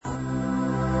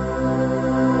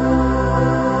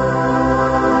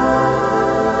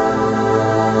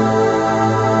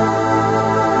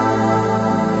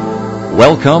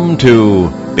Welcome to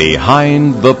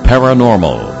Behind the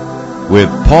Paranormal with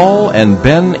Paul and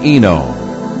Ben Eno.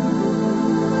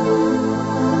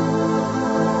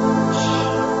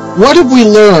 What have we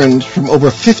learned from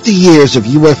over 50 years of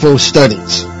UFO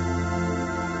studies?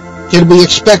 Can we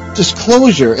expect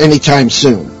disclosure anytime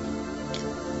soon?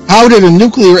 How did a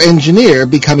nuclear engineer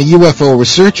become a UFO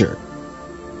researcher?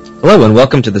 Hello and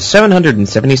welcome to the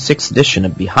 776th edition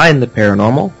of Behind the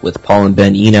Paranormal with Paul and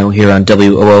Ben Eno here on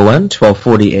WOON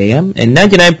 1240 AM and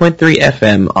 99.3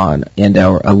 FM and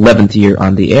our 11th year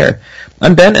on the air.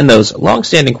 I'm Ben, and those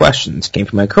long-standing questions came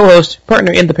from my co-host,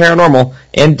 partner in the paranormal,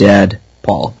 and dad,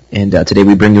 Paul. And today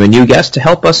we bring you a new guest to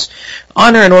help us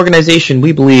honor an organization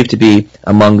we believe to be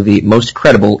among the most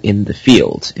credible in the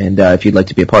field. And if you'd like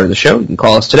to be a part of the show, you can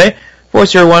call us today,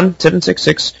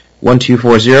 401-766-1240.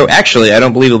 Actually, I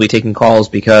don't believe we'll be taking calls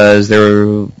because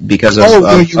our...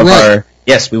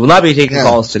 Yes, we will not be taking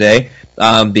calls today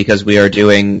because we are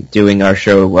doing our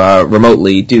show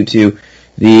remotely due to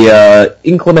the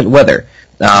inclement weather.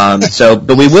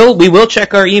 But we will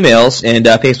check our emails and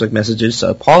Facebook messages.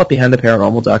 Paul at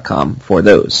BehindTheParanormal.com for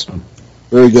those.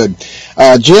 Very good.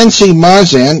 Jan C.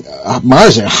 Harzan,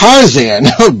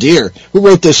 oh dear, who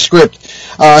wrote this script,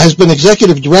 has been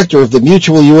executive director of the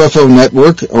Mutual UFO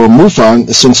Network, or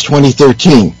MUFON, since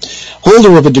 2013.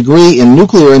 Holder of a degree in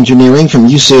nuclear engineering from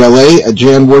UCLA,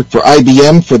 Jan worked for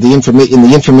IBM in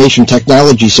the information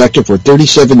technology sector for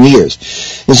 37 years.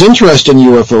 His interest in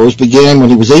UFOs began when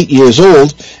he was 8 years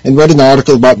old and read an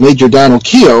article about Major Donald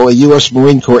Keogh, a U.S.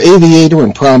 Marine Corps aviator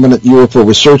and prominent UFO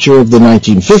researcher of the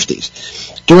 1950s.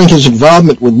 During his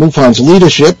involvement with MUFON's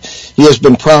leadership, he has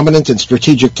been prominent in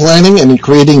strategic planning and in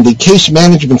creating the Case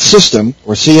Management System,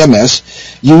 or CMS,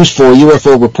 used for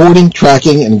UFO reporting,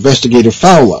 tracking, and investigative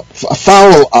follow-up.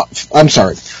 Follow-up.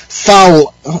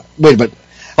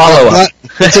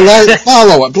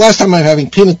 Last time I'm having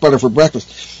peanut butter for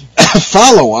breakfast.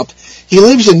 Follow-up. He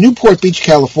lives in Newport Beach,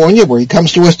 California, where he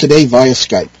comes to us today via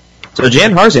Skype. So,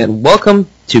 Jan Harzan, welcome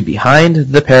to Behind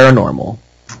the Paranormal.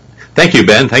 Thank you,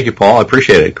 Ben. Thank you, Paul. I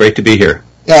appreciate it. Great to be here.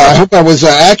 Yeah, I hope I was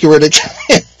accurate.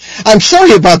 I'm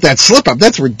sorry about that slip-up.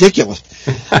 That's ridiculous.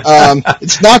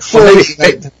 It's not for... Well,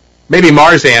 maybe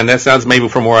Marzan. That sounds maybe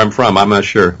from where I'm from. I'm not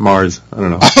sure. Mars. I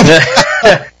don't know.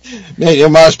 Yeah,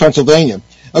 Mars, Pennsylvania.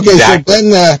 Okay,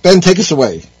 exactly. So Ben, take us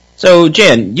away. So,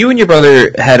 Jan, you and your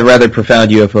brother had a rather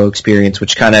profound UFO experience,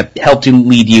 which kind of helped to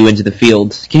lead you into the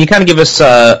field. Can you kind of give us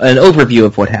an overview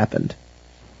of what happened?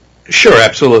 Sure,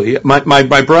 absolutely.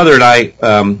 My brother and I,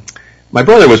 my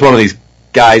brother was one of these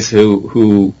guys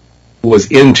who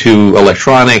was into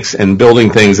electronics and building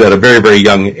things at a very, very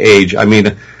young age. I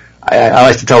mean, I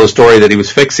like to tell the story that he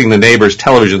was fixing the neighbor's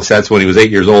television sets when he was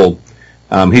 8 years old.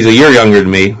 He's a year younger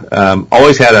than me,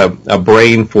 always had a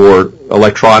brain for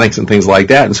electronics and things like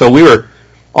that. And so we were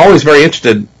always very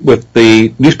interested with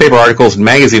the newspaper articles and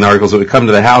magazine articles that would come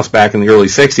to the house back in the early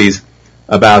 60s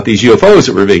about these UFOs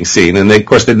that were being seen. And they, of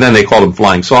course, then they called them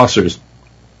flying saucers.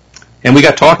 And we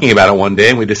got talking about it one day,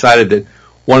 and we decided that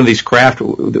one of these craft,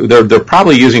 they're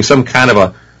probably using some kind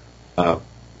of a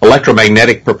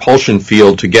electromagnetic propulsion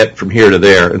field to get from here to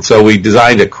there. And so we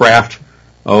designed a craft,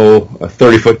 a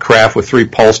 30-foot craft with 3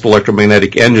 pulsed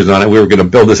electromagnetic engines on it. We were going to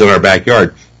build this in our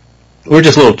backyard. We were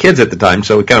just little kids at the time,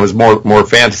 so it kind of was more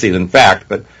fantasy than fact.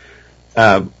 But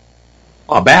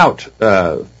about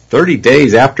 30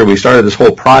 days after we started this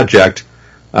whole project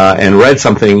and read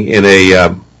something in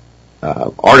a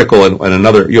article in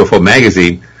another UFO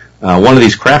magazine, one of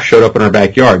these craft showed up in our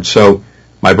backyard. So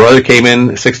my brother came in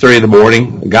at 6:30 in the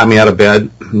morning, got me out of bed,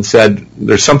 and said,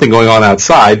 "There's something going on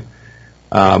outside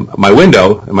my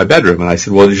window in my bedroom." And I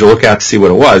said, "Well, did you look out to see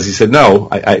what it was?" He said, "No,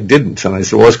 I didn't." And I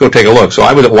said, "Well, let's go take a look." So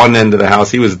I was at one end of the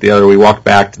house, he was at the other. We walked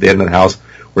back to the end of the house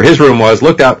where his room was,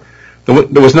 looked out.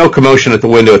 There was no commotion at the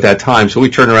window at that time, so we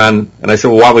turned around, and I said,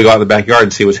 "Well, why don't we go out in the backyard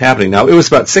and see what's happening?" Now, it was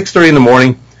about 6:30 in the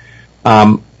morning,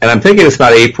 and I'm thinking it's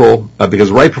about April, because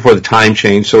right before the time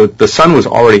change, so the sun was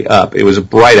already up. It was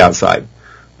bright outside.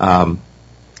 And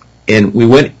we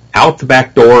went out the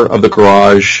back door of the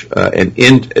garage and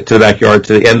into the backyard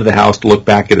to the end of the house to look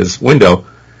back at his window,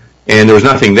 and there was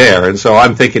nothing there. And so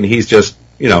I'm thinking he's just,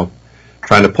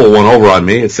 trying to pull one over on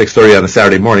me at 6:30 on a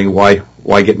Saturday morning.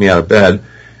 Why get me out of bed?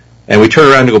 And we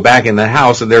turn around to go back in the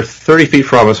house, and there 30 feet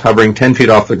from us, hovering 10 feet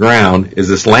off the ground, is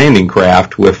this landing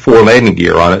craft with 4 landing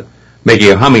gear on it, making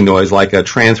a humming noise like a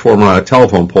transformer on a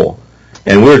telephone pole.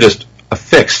 And we were just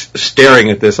affixed, staring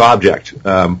at this object.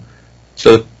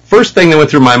 So the first thing that went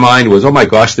through my mind was, oh my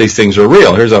gosh, these things are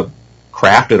real. Here's a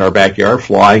craft in our backyard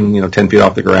flying, 10 feet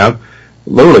off the ground,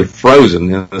 literally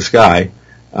frozen in the sky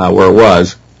where it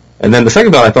was. And then the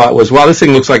second thought I thought was, well, this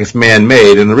thing looks like it's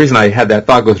man-made. And the reason I had that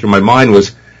thought go through my mind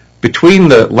was between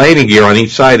the landing gear on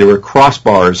each side, there were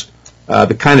crossbars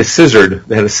that kind of scissored.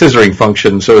 They had a scissoring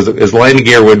function. So as the landing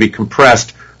gear would be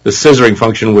compressed, the scissoring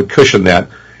function would cushion that.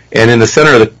 And in the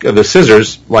center of the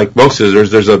scissors, like most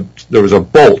scissors, there was a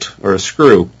bolt or a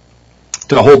screw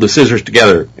to hold the scissors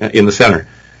together in the center.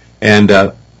 And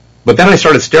but then I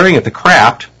started staring at the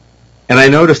craft, and I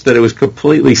noticed that it was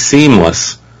completely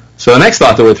seamless. So the next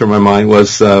thought that went through my mind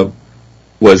was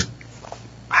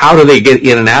how do they get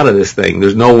in and out of this thing?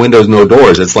 There's no windows, no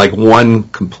doors. It's like one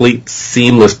complete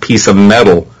seamless piece of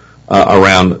metal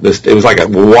around this. It was like a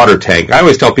water tank. I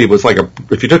always tell people it's like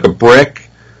if you took a brick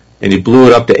and you blew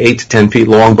it up to 8 to 10 feet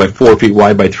long by 4 feet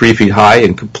wide by 3 feet high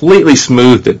and completely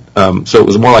smoothed it, so it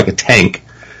was more like a tank.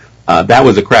 That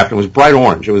was the craft. It was bright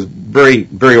orange. It was very,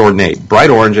 very ornate. Bright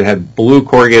orange. It had blue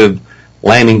corrugated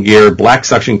landing gear, black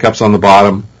suction cups on the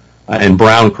bottom, and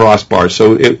brown crossbars.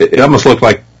 So it almost looked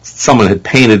like someone had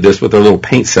painted this with their little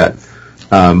paint set.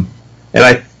 And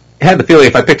I had the feeling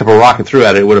if I picked up a rock and threw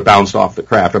at it, it would have bounced off the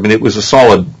craft. I mean, it was a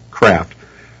solid craft.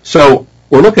 So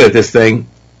we're looking at this thing,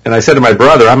 and I said to my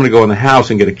brother, I'm going to go in the house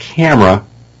and get a camera.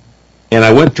 And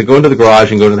I went to go into the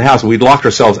garage and go to the house, and we'd locked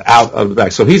ourselves out of the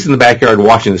back. So he's in the backyard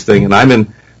watching this thing, and I'm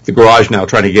in the garage now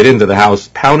trying to get into the house,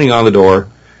 pounding on the door.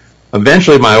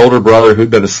 Eventually, my older brother, who'd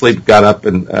been asleep, got up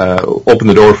and opened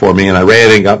the door for me, and I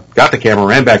ran in, got the camera,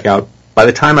 ran back out. By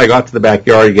the time I got to the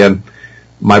backyard again,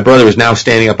 my brother was now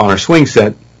standing up on our swing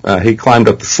set. He climbed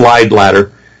up the slide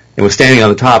ladder and was standing on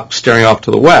the top, staring off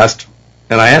to the west.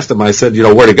 And I asked him, I said,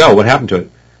 where'd it go? What happened to it?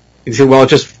 He said, well, it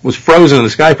just was frozen in the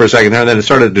sky for a second there, and then it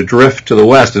started to drift to the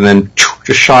west, and then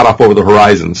just shot up over the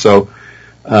horizon. So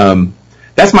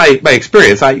that's my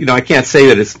experience. I can't say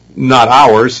that it's not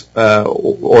ours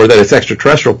or that it's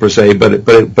extraterrestrial per se, but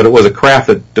it was a craft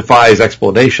that defies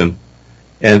explanation.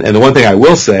 And the one thing I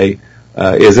will say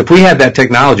is if we had that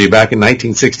technology back in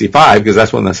 1965, because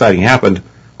that's when the sighting happened,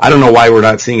 I don't know why we're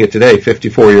not seeing it today,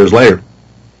 54 years later.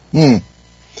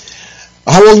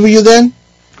 How old were you then?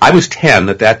 I was 10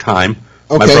 at that time.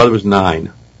 Okay. My brother was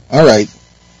 9. All right.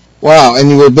 Wow, and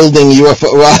you were building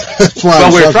UFO.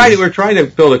 Well, we're trying to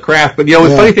build a craft, but the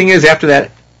funny thing is, after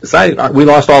that, we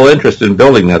lost all interest in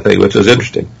building that thing, which was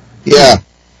interesting. Yeah,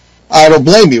 I don't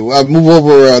blame you. Move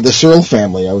over the Searle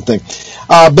family, I would think.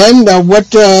 Ben,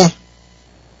 what?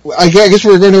 I guess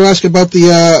we're going to ask about the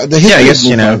history. Yeah, I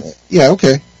guess Yeah,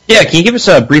 okay. Yeah, can you give us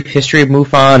a brief history of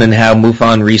MUFON and how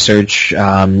MUFON research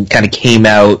kind of came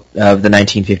out of the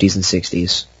 1950s and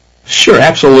 60s? Sure,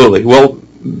 absolutely. Well,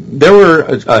 there were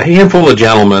a handful of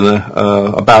gentlemen,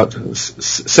 about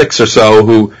 6 or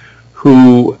so,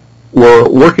 who were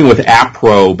working with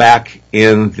APRO back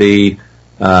in the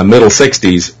middle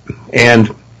 60s, and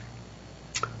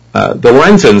the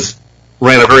Lorenzens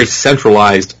ran a very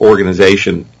centralized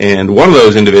organization, and one of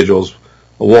those individuals,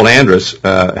 Walt Andrus,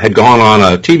 had gone on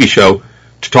a TV show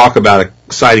to talk about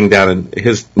a sighting down in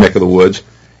his neck of the woods,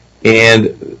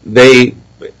 and they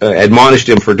admonished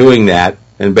him for doing that,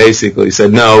 and basically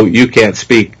said, no, you can't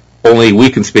speak, only we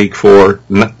can speak for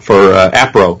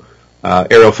APRO,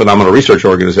 Aerial Phenomena Research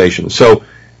Organization. So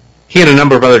he and a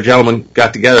number of other gentlemen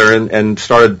got together and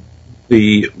started at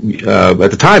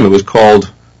the time it was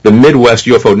called the Midwest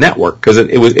UFO Network, because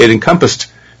it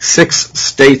encompassed 6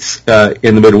 states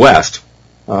in the Midwest.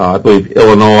 I believe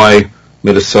Illinois,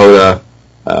 Minnesota,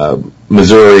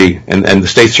 Missouri, and the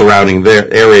states surrounding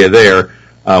their area there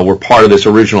were part of this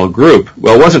original group.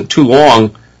 Well, it wasn't too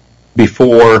long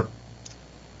before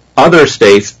other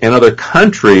states and other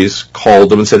countries called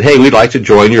them and said, hey, we'd like to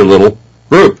join your little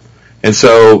group. And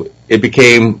so it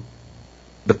became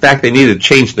the fact they needed to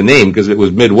change the name because it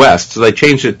was Midwest, so they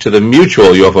changed it to the Mutual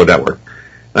UFO Network.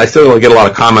 And I still get a lot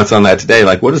of comments on that today,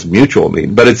 like, what does mutual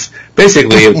mean? But it's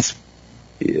basically,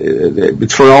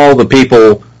 it's for all the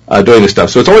people doing this stuff.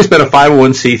 So it's always been a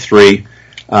 501c3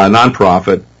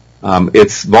 nonprofit.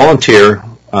 It's volunteer.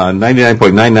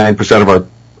 99.99% of our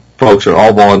folks are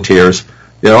all volunteers.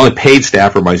 The only paid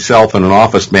staff are myself and an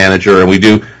office manager, and we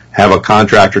do have a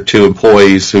contract or 2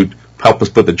 employees who help us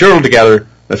put the journal together.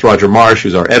 That's Roger Marsh,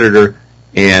 who's our editor,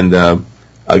 and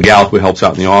a gal who helps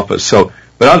out in the office. So,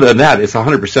 but other than that, it's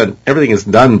 100%. Everything is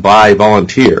done by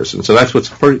volunteers, and so that's what's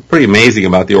pretty amazing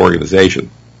about the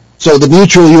organization. So the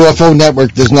Mutual UFO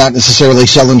Network does not necessarily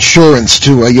sell insurance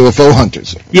to UFO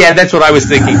hunters. Yeah, that's what I was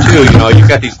thinking too. You've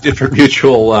got these different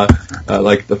mutual,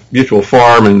 like the Mutual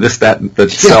Farm and this, that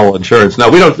sell insurance.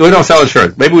 No, we don't sell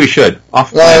insurance. Maybe we should.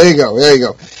 There you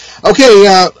go.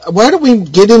 Okay, why don't we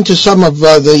get into some of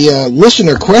the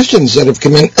listener questions that have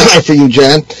come in for you,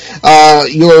 Jan?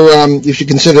 You should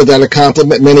consider that a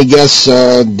compliment. Many guests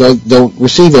don't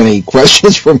receive any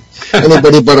questions from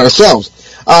anybody but ourselves.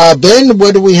 Ben,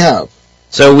 what do we have?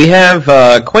 So we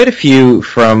have quite a few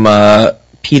from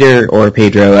Peter or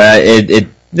Pedro.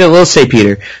 We'll say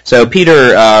Peter. So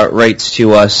Peter writes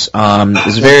to us.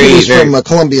 He's from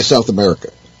Colombia, South America.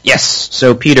 Yes.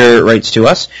 So Peter writes to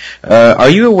us. Are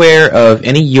you aware of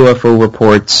any UFO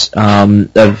reports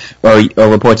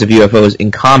or reports of UFOs in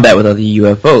combat with other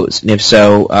UFOs? And if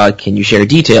so, can you share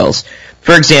details?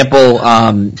 For example,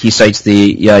 he cites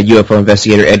the UFO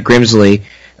investigator Ed Grimsley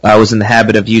was in the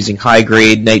habit of using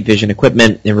high-grade night vision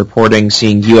equipment and reporting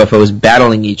seeing UFOs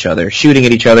battling each other, shooting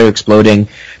at each other, exploding,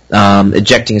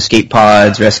 ejecting escape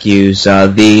pods, rescues.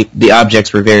 The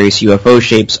objects were various UFO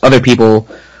shapes. Other people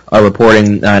are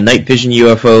reporting night vision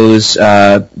UFOs,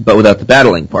 but without the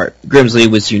battling part. Grimsley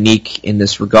was unique in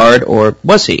this regard, or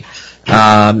was he?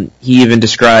 He even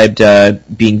described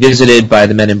being visited by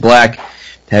the Men in Black,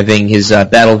 having his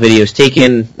battle videos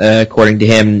taken. According to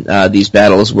him, these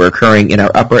battles were occurring in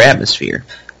our upper atmosphere.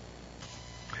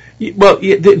 Well,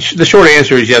 the short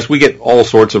answer is yes. We get all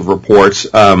sorts of reports.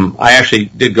 I actually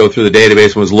did go through the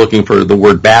database and was looking for the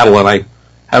word battle, and I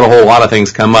had a whole lot of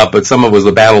things come up, but some of it was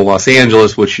the Battle of Los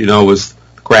Angeles, which, was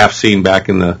the craft seen back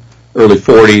in the early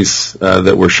 40s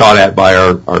that were shot at by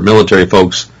our military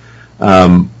folks.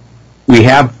 We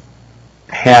have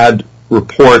had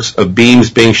reports of beams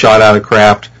being shot out of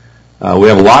craft. We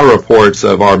have a lot of reports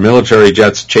of our military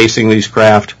jets chasing these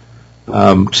craft.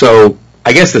 So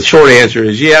I guess the short answer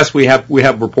is yes, we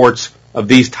have reports of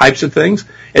these types of things.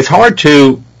 It's hard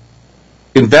to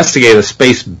investigate a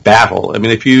space battle. I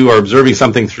mean, if you are observing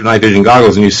something through night vision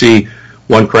goggles and you see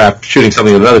one craft shooting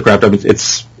something at another craft, I mean,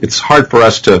 it's hard for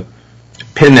us to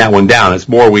pin that one down. It's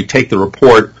more we take the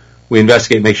report, we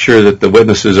investigate, make sure that the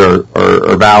witnesses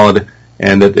are valid,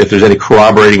 and that if there's any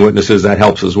corroborating witnesses, that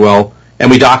helps as well.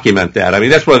 And we document that. I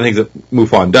mean, that's one of the things that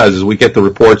MUFON does, is we get the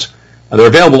reports. They're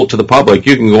available to the public.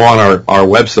 You can go on our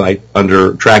website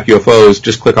under Track UFOs,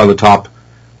 just click on the top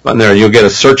button there, and you'll get a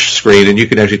search screen, and you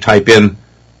can actually type in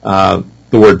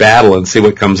the word battle and see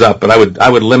what comes up. But I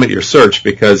would limit your search,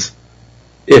 because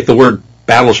if the word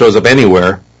battle shows up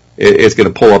anywhere, it's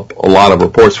going to pull up a lot of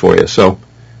reports for you. So,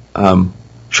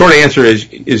 short answer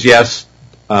is yes.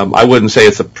 I wouldn't say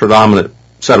it's a predominant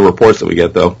set of reports that we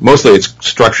get, though. Mostly it's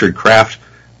structured craft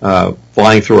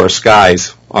flying through our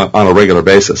skies on a regular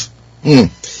basis. When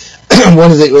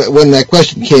that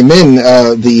question came in,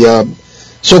 the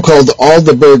so-called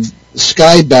Aldeburgh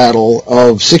Sky Battle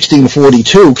of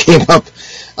 1642 came up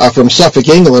from Suffolk,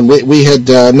 England. We had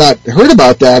not heard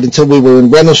about that until we were in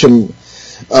Rendlesham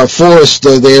Forest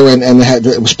there and had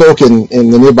spoken in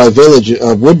the nearby village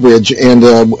of Woodbridge, and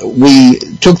we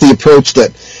took the approach that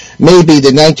maybe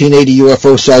the 1980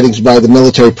 UFO sightings by the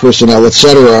military personnel,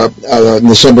 etc., in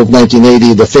the summer of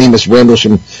 1980, the famous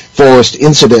Rendlesham Forest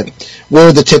incident,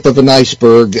 were the tip of an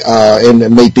iceberg, and it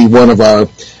may be one of our,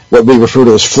 what we refer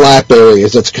to as flap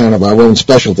areas. That's kind of our own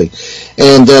specialty.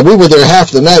 And we were there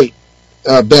half the night,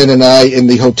 Ben and I, in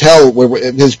the hotel, where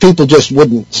his people just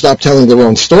wouldn't stop telling their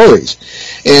own stories.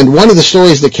 And one of the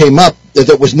stories that came up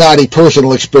that was not a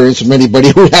personal experience from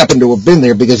anybody who happened to have been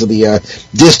there because of the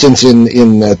distance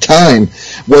in time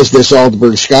was this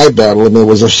Aldeburgh Sky Battle. And there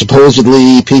was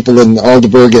supposedly people in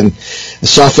Aldeburgh and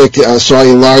Suffolk saw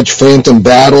a large phantom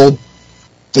battle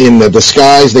in the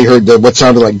skies. They heard what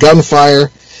sounded like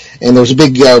gunfire. And there was a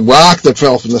big rock that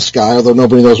fell from the sky, although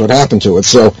nobody knows what happened to it.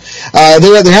 So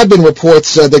there have been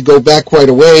reports that go back quite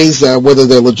a ways. Whether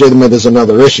they're legitimate is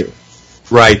another issue.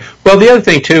 Right. Well, the other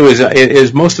thing, too,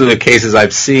 is most of the cases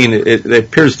I've seen, it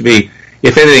appears to be,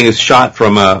 if anything is shot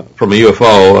from a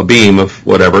UFO, a beam of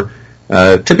whatever,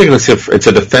 typically it's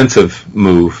a defensive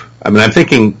move. I mean, I'm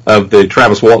thinking of the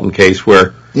Travis Walton case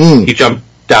where he jumped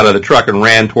out of the truck and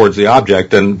ran towards the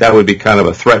object, and that would be kind of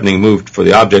a threatening move for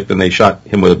the object, and they shot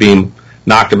him with a beam,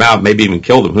 knocked him out, maybe even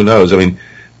killed him, who knows. I mean,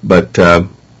 but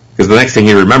because the next thing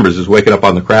he remembers is waking up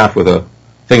on the craft with a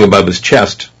thing above his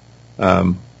chest.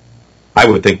 I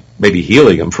would think maybe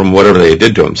healing him from whatever they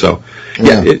did to him. So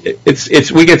yeah,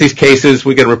 it's we get these cases,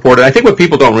 we get reported. I think what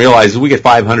people don't realize is we get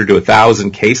 500 to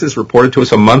 1,000 cases reported to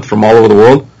us a month from all over the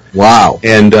world. Wow.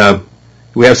 And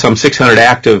we have some 600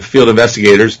 active field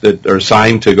investigators that are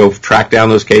assigned to go track down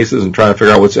those cases and try to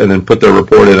figure out and then put their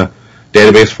report in a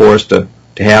database for us to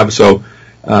have. So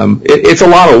it's a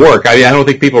lot of work. I mean, I don't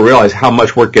think people realize how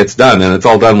much work gets done, and it's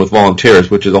all done with volunteers,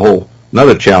 which is a whole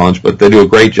another challenge, but they do a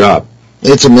great job.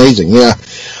 It's amazing, yeah.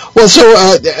 Well, so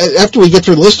after we get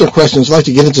through listener questions, I'd like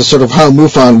to get into sort of how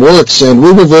MUFON works. And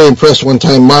we were very impressed one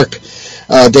time. Mark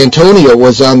D'Antonio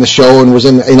was on the show and was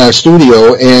in our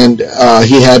studio, and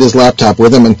he had his laptop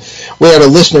with him. And we had a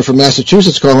listener from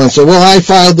Massachusetts call in and say, well, I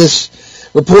filed this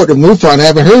report of MUFON. I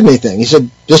haven't heard anything. He said,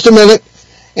 just a minute.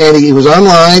 And he was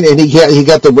online, and he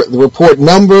got the report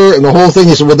number and the whole thing.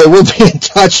 He said, well, they will be in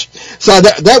touch. So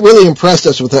that really impressed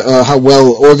us with how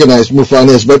well organized MUFON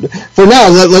is. But for now,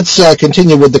 let's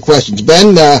continue with the questions.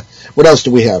 Ben, what else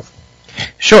do we have?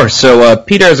 Sure. So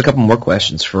Peter has a couple more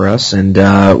questions for us, and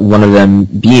one of them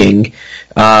being,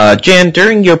 Jan,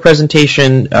 during your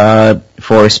presentation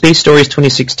for Space Stories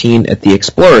 2016 at the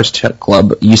Explorers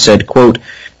Club, you said, quote,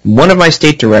 one of my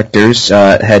state directors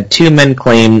had two men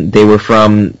claim they were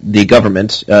from the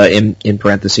government, in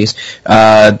parentheses,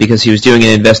 because he was doing an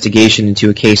investigation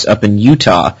into a case up in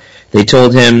Utah. They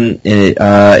told him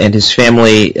and his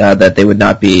family that they would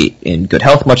not be in good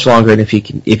health much longer if he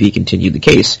continued the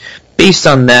case. Based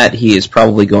on that, he is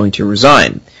probably going to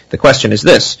resign. The question is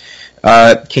this.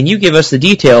 Can you give us the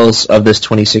details of this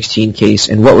 2016 case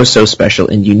and what was so special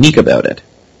and unique about it?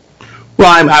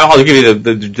 Well, I'll give you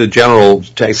the general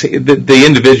text. The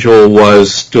individual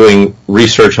was doing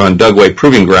research on Dugway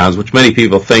Proving Grounds, which many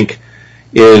people think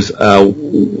is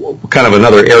kind of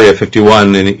another Area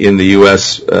 51 in the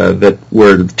U.S.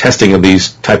 Where the testing of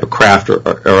these type of craft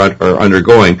are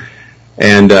undergoing.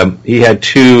 And he had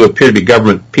two appear to be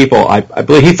government people. I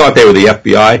believe he thought they were the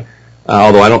FBI,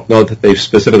 although I don't know that they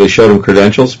specifically showed him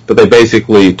credentials. But they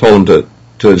basically told him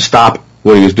to stop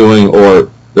what he was doing, or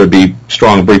there'd be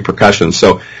strong repercussions.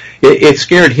 So it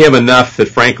scared him enough that,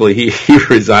 frankly, he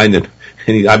resigned, and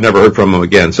I've never heard from him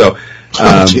again. So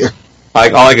all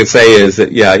I can say is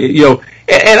that, yeah,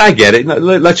 and I get it.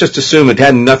 Let's just assume it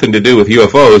had nothing to do with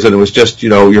UFOs, and it was just,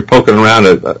 you're poking around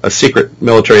a secret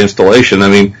military installation. I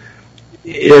mean,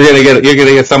 you're gonna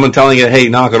get someone telling you, hey,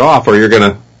 knock it off, or you're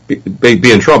gonna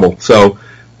be in trouble. So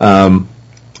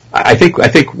I think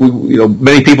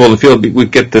many people in the field we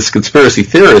get this conspiracy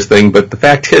theorist thing, but the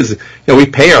fact is, we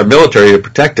pay our military to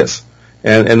protect us,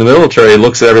 and the military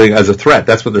looks at everything as a threat.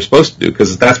 That's what they're supposed to do,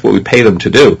 because that's what we pay them to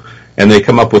do, and they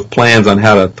come up with plans on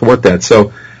how to thwart that.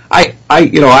 So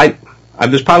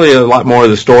there's probably a lot more of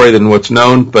the story than what's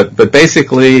known, but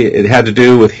basically it had to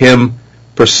do with him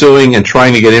pursuing and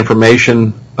trying to get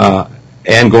information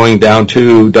and going down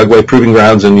to Dugway Proving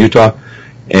Grounds in Utah,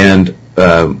 and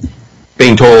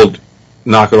being told,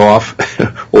 knock it off,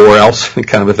 or else,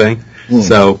 kind of a thing.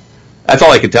 So that's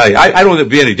all I can tell you. I don't think it'd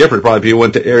be any different probably if you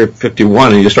went to Area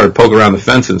 51 and you started poking around the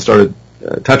fence and started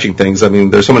touching things. I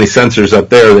mean, there's so many sensors up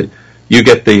there that you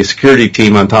get the security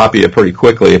team on top of you pretty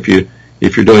quickly if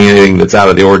you're doing anything that's out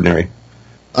of the ordinary.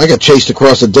 I got chased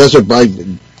across the desert by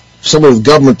someone with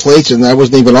government plates, and I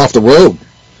wasn't even off the road.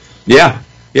 Yeah.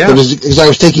 Because I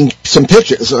was taking some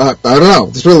pictures. I don't know.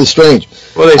 It's really strange.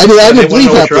 Well, I didn't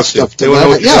believe half this stuff.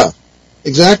 Yeah,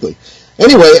 exactly.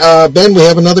 Anyway, Ben, we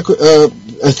have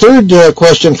a third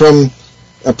question from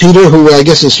Peter, who I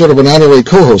guess is sort of an honorary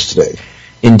co-host today.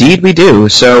 Indeed, we do.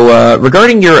 So,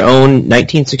 regarding your own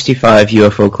 1965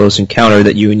 UFO close encounter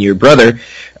that you and your brother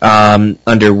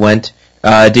underwent,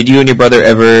 did you and your brother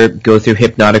ever go through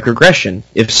hypnotic regression?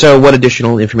 If so, what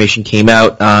additional information came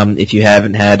out? If you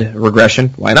haven't had regression,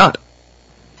 why not?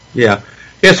 Yeah.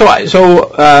 So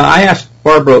I asked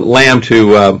Barbara Lamb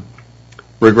to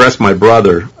regress my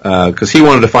brother because he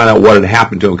wanted to find out what had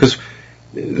happened to him. Because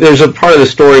there's a part of the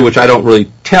story which I don't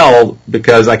really tell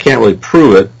because I can't really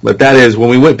prove it. But that is, when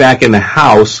we went back in the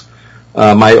house,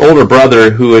 my older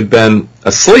brother, who had been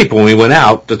asleep when we went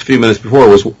out just a few minutes before,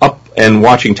 was up and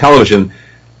watching television.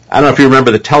 I don't know if you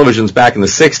remember the televisions back in the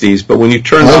 60s, but when you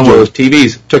turned on one of those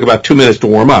TVs, it took about 2 minutes to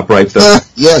warm up, right?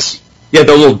 Yes. Yeah,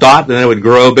 the little dot, and then it would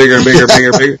grow bigger and bigger,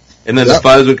 bigger, and then the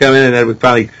fuzz would come in, and then it would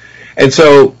finally... And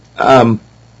so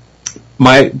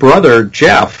my brother,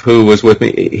 Jeff, who was with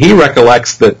me, he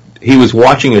recollects that he was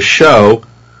watching a show,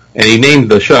 and he named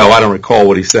the show. I don't recall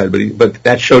what he said, but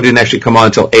that show didn't actually come on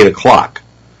until 8 o'clock.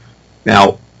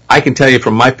 Now, I can tell you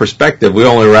from my perspective, we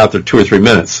only were out there 2 or 3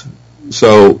 minutes.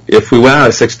 So if we went out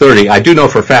at 6:30, I do know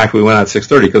for a fact we went out at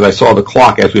 6:30 because I saw the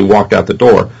clock as we walked out the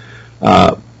door.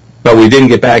 But we didn't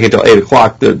get back until 8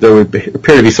 o'clock. There would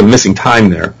appear to be some missing time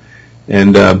there.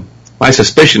 And my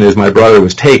suspicion is my brother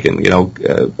was taken. The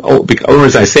only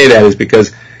reason I say that is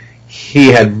because he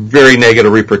had very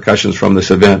negative repercussions from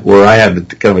this event, where I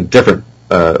had kind of a different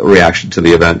reaction to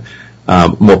the event,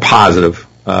 more positive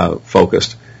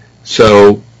focused.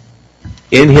 So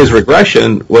in his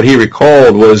regression, what he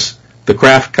recalled was the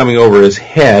craft coming over his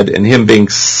head and him being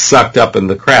sucked up in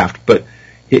the craft. But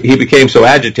he became so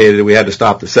agitated that we had to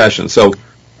stop the session. So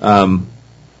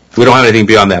we don't have anything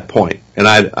beyond that point. And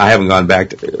I haven't gone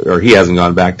back or he hasn't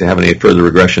gone back to having any further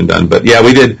regression done. But yeah,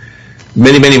 we did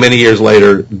many years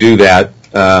later do that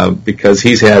because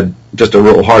he's had just a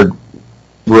real hard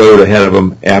road ahead of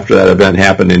him after that event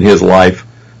happened in his life,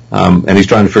 and he's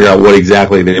trying to figure out what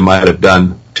exactly they might have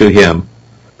done to him.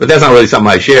 But that's not really something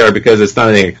I share because it's not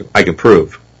anything I can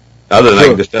prove. Other than I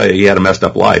can just tell you he had a messed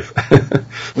up life.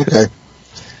 Okay.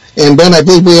 And Ben, I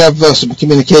believe we have some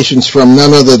communications from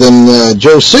none other than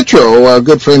Joe Citro, our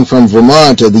good friend from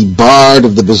Vermont, the Bard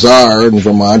of the Bazaar in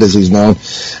Vermont, as he's known,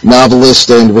 novelist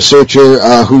and researcher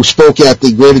who spoke at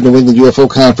the Greater New England UFO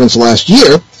Conference last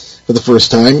year for the first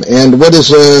time. And what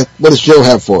does Joe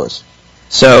have for us?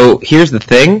 So here's the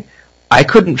thing. I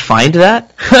couldn't find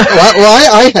that.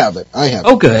 Well, I have it.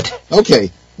 Oh, good.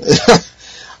 Okay.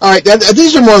 All right,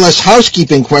 these are more or less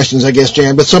housekeeping questions, I guess,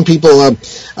 Jan, but some people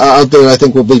out there, I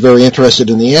think, will be very interested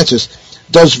in the answers.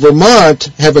 Does Vermont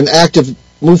have an active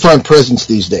MUFON presence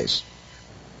these days?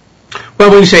 Well,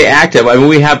 when you say active, I mean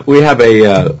we have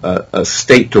a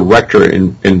state director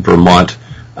in Vermont.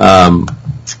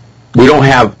 We don't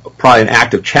have probably an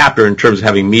active chapter in terms of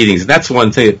having meetings. That's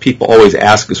one thing that people always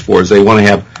ask us for is they want to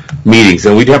have meetings,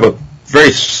 and we have a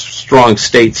very strong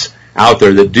states out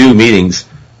there that do meetings.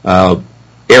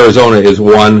 Arizona is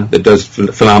one that does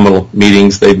phenomenal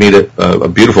meetings. They meet at a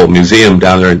beautiful museum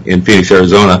down there in Phoenix,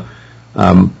 Arizona.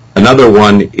 Another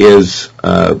one is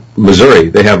Missouri.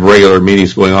 They have regular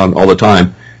meetings going on all the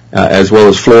time, as well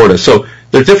as Florida. So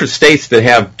there are different states that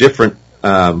have different,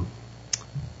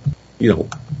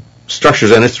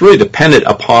 structures, and it's really dependent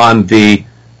upon the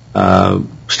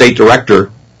state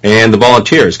director and the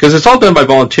volunteers, because it's all done by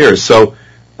volunteers. So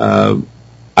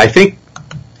I think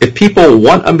if people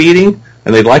want a meeting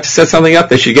and they'd like to set something up,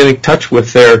 they should get in touch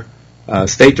with their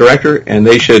state director, and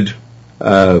they should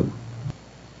volunteer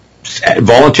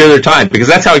their time, because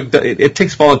that's how it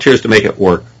takes volunteers to make it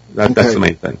work. That's the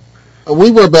main thing.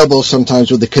 We were available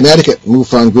sometimes with the Connecticut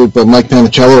MUFON group, Mike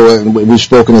Panicello, and we've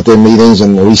spoken at their meetings,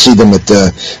 and we see them at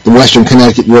the Western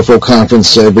Connecticut UFO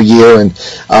Conference every year, and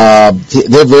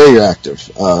they're very active,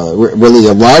 really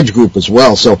a large group as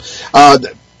well. So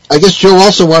I guess Joe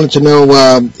also wanted to know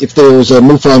if there was a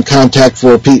MUFON contact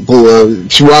for people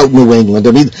throughout New England.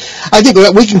 I mean, I think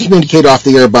we can communicate off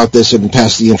the air about this and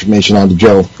pass the information on to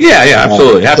Joe. Yeah,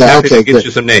 absolutely. Happy to get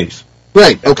you some names.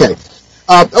 Great, okay.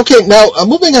 Now,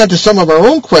 moving on to some of our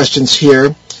own questions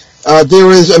here.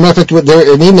 There is, a matter of fact,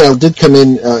 an email did come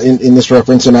in this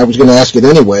reference, and I was going to ask it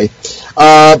anyway.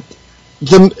 The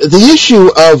issue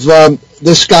of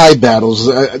the sky battles,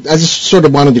 I just sort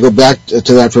of wanted to go back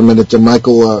to that for a minute, to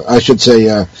Michael,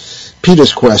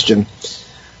 Peter's question.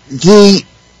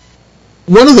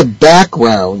 One of the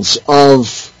backgrounds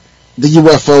of the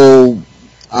UFO,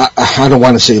 I don't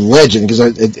want to say legend, because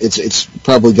it's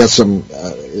probably got some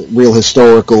real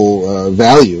historical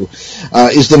value,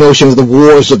 is the notion of the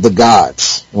wars of the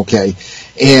gods, okay?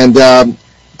 And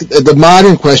the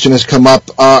modern question has come up,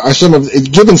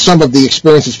 given some of the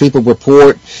experiences people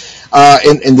report,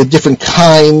 and the different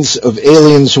kinds of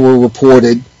aliens who are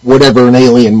reported, whatever an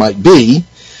alien might be,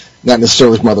 not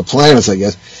necessarily from other planets, I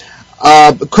guess,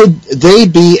 could they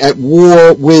be at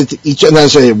war with each other? Not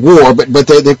say at war, but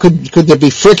could there be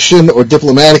friction or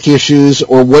diplomatic issues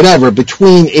or whatever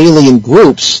between alien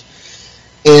groups,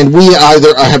 and we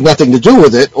either have nothing to do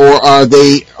with it, or are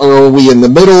we in the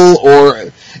middle,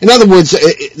 or in other words,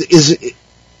 is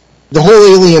the whole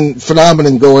alien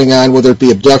phenomenon going on, whether it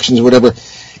be abductions or whatever,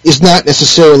 is not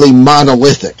necessarily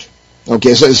monolithic.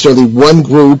 Okay, so necessarily one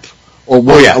group or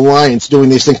one alliance doing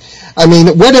these things. I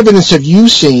mean, what evidence have you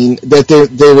seen that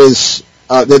there is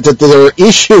that there are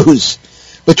issues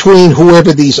between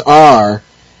whoever these are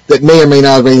that may or may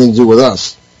not have anything to do with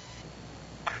us?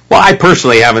 Well, I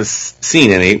personally haven't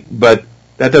seen any, but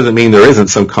that doesn't mean there isn't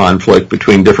some conflict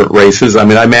between different races. I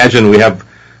mean, I imagine we have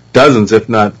dozens, if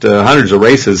not hundreds, of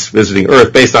races visiting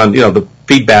Earth based on the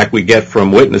feedback we get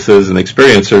from witnesses and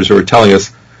experiencers who are telling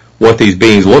us what these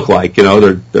beings look like.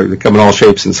 They're come in all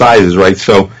shapes and sizes, right?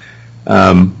 So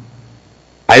I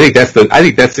think that's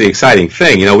the exciting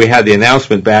thing. We had the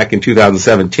announcement back in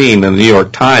 2017 in the New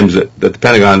York Times that the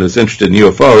Pentagon is interested in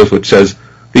UFOs, which says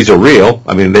these are real.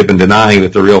 I mean, they've been denying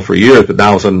that they're real for years, but now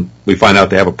all of a sudden we find out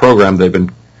they have a program. They've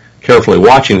been carefully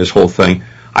watching this whole thing.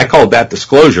 I call that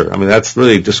disclosure. I mean, that's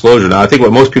really disclosure. Now, I think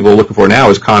what most people are looking for now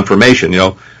is confirmation.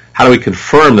 How do we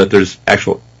confirm that there's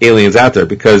actual aliens out there?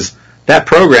 Because that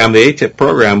program, the ATIP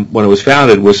program, when it was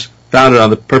founded on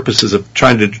the purposes of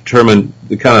trying to determine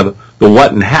the kind of the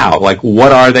what and how, like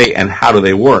what are they and how do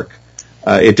they work.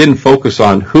 It didn't focus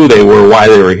on who they were, why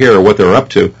they were here, or what they were up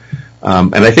to.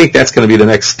 And I think that's going to be the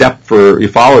next step for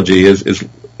ufology is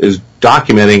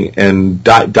documenting and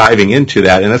diving into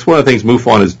that, and that's one of the things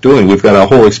MUFON is doing. We've got a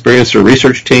whole experiencer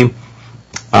research team.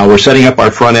 We're setting up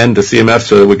our front end to CMS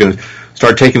so that we can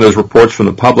start taking those reports from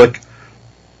the public,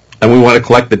 and we want to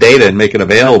collect the data and make it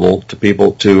available to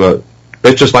people to.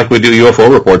 It's just like we do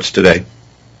UFO reports today.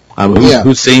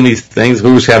 Who's seeing these things?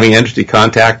 Who's having entity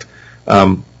contact?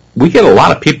 We get a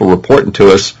lot of people reporting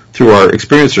to us through our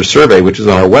experiencer survey, which is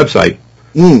on our website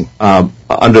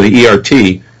under the ERT.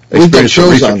 We've done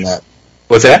shows on that.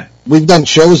 What's that? We've done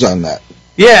shows on that.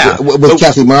 Yeah. With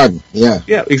Kathleen Marden. Yeah.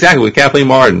 Yeah, exactly. With Kathleen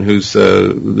Marden, who's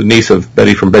the niece of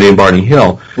Betty from Betty and Barney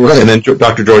Hill. Right. And then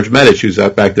Dr. George Medich, who's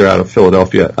back there out of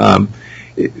Philadelphia.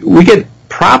 We get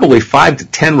probably 5 to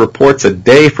 10 reports a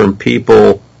day from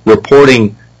people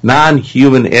reporting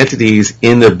non-human entities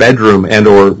in their bedroom and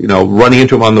or, running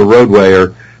into them on the roadway or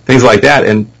things like that.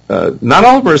 And not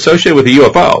all of them are associated with a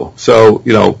UFO. So,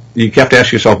 you have to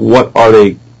ask yourself, what are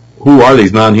they? Who are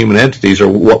these non-human entities, or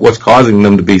what's causing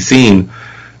them to be seen?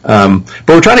 But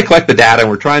we're trying to collect the data, and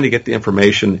we're trying to get the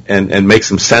information and make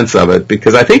some sense of it,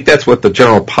 because I think that's what the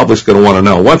general public's going to want to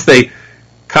know. Once they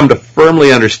come to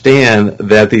firmly understand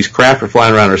that these craft are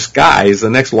flying around our skies,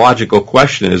 the next logical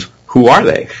question is, who are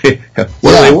they? What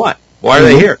do they want? Why are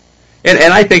they here?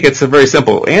 And I think it's a very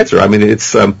simple answer. I mean,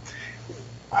 it's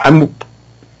I'm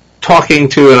talking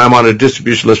to, and I'm on a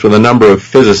distribution list with a number of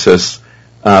physicists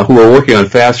who are working on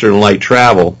faster than light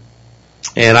travel,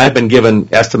 and I've been given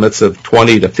estimates of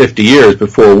 20 to 50 years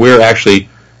before we're actually,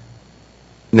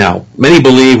 now, many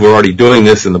believe we're already doing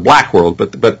this in the black world,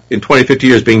 but in 20, 50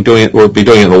 years we'll be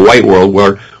doing it in the white world,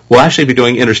 where we'll actually be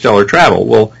doing interstellar travel.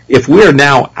 Well, if we're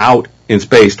now out in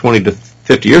space 20 to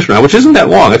 50 years from now, which isn't that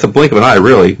long, that's a blink of an eye,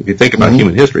 really, if you think about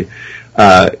human history,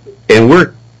 and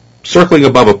we're circling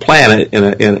above a planet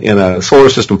in a solar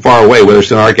system far away, whether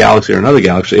it's in our galaxy or another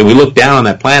galaxy, and we look down on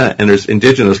that planet and there's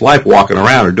indigenous life walking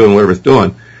around or doing whatever it's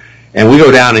doing, and we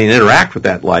go down and interact with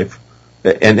that life,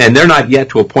 and they're not yet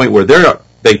to a point where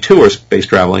they too are space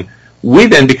traveling, we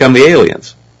then become the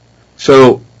aliens.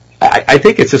 So I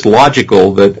think it's just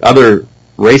logical that other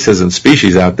races and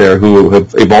species out there who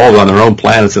have evolved on their own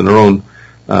planets and their own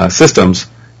systems,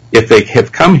 if they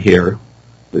have come here,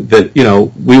 that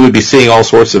we would be seeing all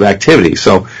sorts of activity.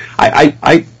 So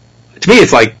to me,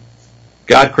 it's like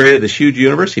God created this huge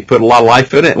universe. He put a lot of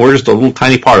life in it, and we're just a little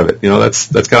tiny part of it. That's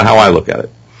kind of how I look at it.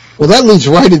 Well, that leads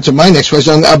right into my next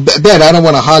question. Ben, I don't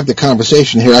want to hog the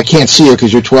conversation here. I can't see you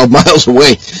because you're 12 miles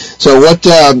away. So, what do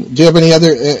you have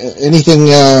anything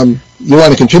you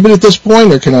want to contribute at this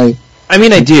point, or can I? I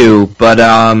mean, I do, but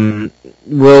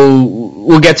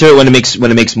we'll get to it when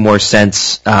it makes more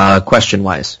sense, question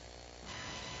wise.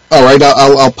 All right,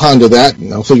 I'll ponder that,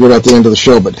 and I'll figure it out at the end of the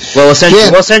show. But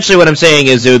essentially, what I'm saying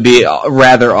is it would be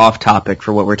rather off topic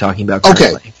for what we're talking about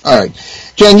currently. Okay, all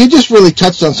right, Jan, you just really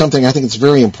touched on something I think it's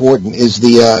very important: is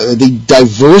the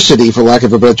diversity, for lack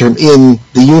of a better term, in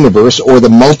the universe or the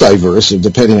multiverse,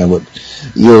 depending on what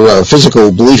your physical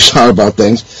beliefs are about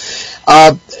things.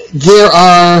 There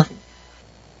are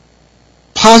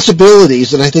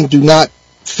possibilities that I think do not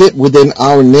fit within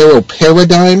our narrow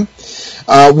paradigm.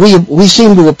 We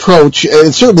seem to approach,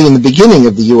 certainly in the beginning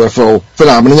of the UFO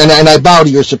phenomenon, and I bow to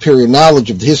your superior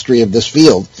knowledge of the history of this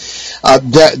field,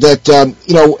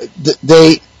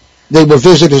 they were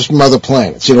visitors from other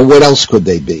planets. What else could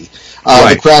they be?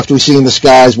 Right. The craft we see in the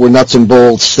skies were nuts and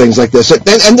bolts, things like this,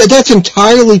 and that's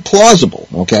entirely plausible.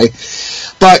 Okay,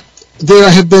 but there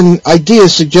have been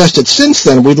ideas suggested since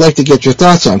then. We'd like to get your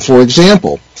thoughts on. For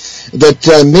example, that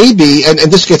maybe, and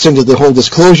this gets into the whole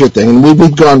disclosure thing, and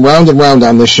we've gone round and round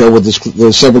on this show with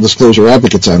several disclosure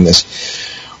advocates on this.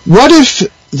 What if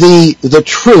the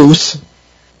truth,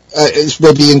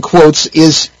 maybe in quotes,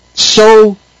 is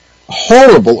so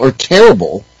horrible or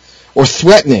terrible or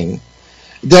threatening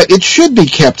that it should be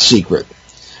kept secret?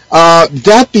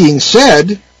 That being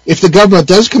said, if the government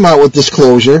does come out with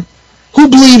disclosure, who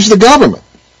believes the government?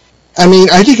 I mean,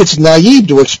 I think it's naive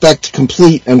to expect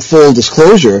complete and full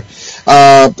disclosure,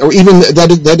 or even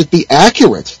that it be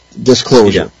accurate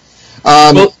disclosure.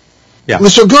 Yeah.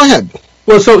 So go ahead.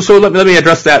 Well, so let me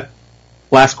address that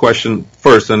last question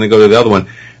first, and then go to the other one.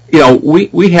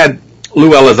 We had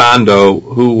Lou Elizondo,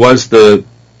 who was the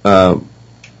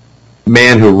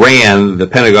man who ran the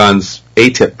Pentagon's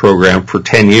ATIP program for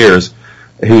 10 years,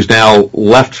 who's now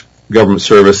left government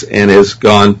service and has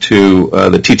gone to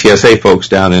the TTSA folks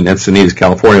down in Encinitas,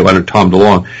 California, under Tom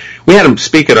DeLong. We had him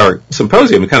speak at our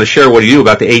symposium and kind of share what he knew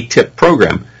about the ATIP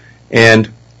program.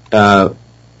 And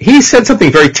he said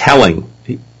something very telling.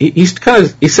 He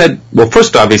said, well,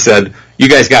 first off, he said, you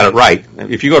guys got it right.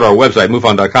 If you go to our website,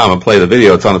 MUFON.com, and play the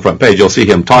video, it's on the front page, you'll see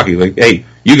him talking like, hey,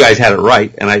 you guys had it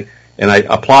right. And and I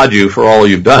applaud you for all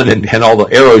you've done and all the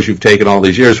arrows you've taken all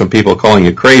these years from people calling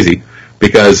you crazy,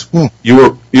 because you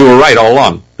were right all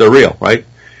along. They're real, right?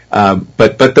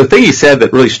 But the thing he said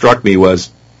that really struck me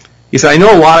was, he said, I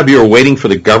know a lot of you are waiting for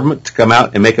the government to come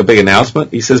out and make a big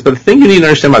announcement. He says, but the thing you need to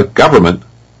understand about government,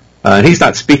 and he's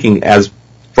not speaking as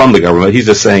from the government, he's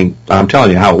just saying, I'm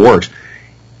telling you how it works,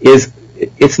 is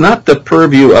it's not the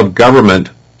purview of government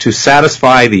to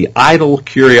satisfy the idle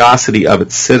curiosity of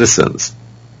its citizens.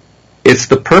 It's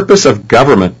the purpose of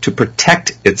government to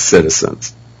protect its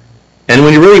citizens. And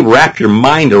when you really wrap your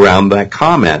mind around that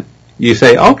comment, you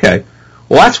say, okay,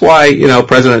 well, that's why,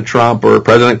 President Trump or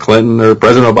President Clinton or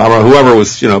President Obama or whoever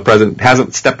was, president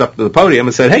hasn't stepped up to the podium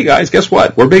and said, hey, guys, guess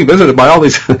what? We're being visited by all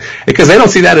these, because they don't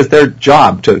see that as their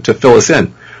job to fill us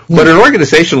in. But an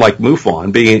organization like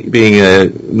MUFON, being a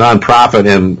nonprofit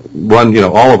and run,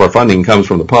 all of our funding comes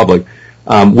from the public,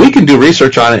 we can do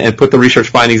research on it and put the research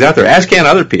findings out there, as can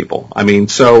other people. I mean,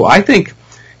 so I think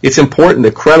it's important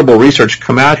that credible research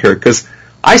come out here, because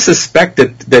I suspect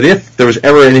that if there was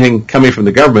ever anything coming from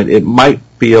the government, it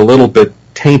might be a little bit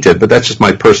tainted, but that's just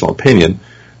my personal opinion,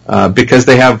 because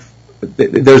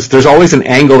there's always an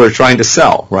angle they're trying to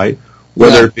sell, right?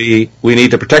 Whether it be we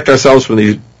need to protect ourselves from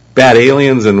these bad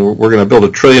aliens and we're going to build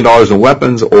 $1 trillion in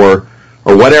weapons, or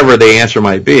whatever the answer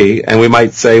might be, and we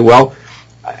might say, well,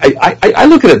 I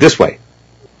look at it this way.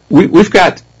 We've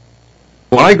got,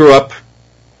 when I grew up,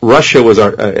 Russia was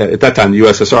at that time, the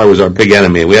USSR was our big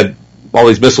enemy. We had all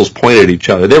these missiles pointed at each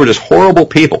other. They were just horrible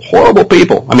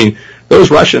people. I mean, those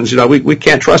Russians, we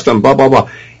can't trust them, blah, blah, blah.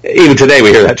 Even today we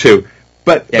hear that too.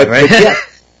 But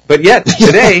yet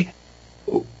today,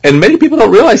 and many people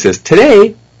don't realize this,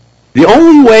 today, the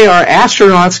only way our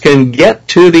astronauts can get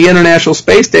to the International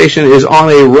Space Station is on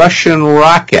a Russian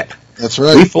rocket. That's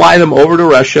right. We fly them over to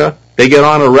Russia. They get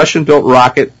on a Russian-built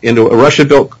rocket into a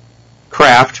Russian-built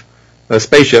craft, a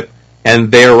spaceship,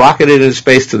 and they are rocketed into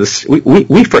space to the.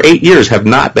 We for 8 years have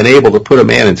not been able to put a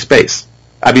man in space.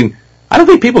 I mean, I don't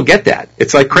think people get that.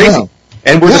 It's like crazy. Yeah.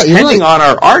 And we're depending on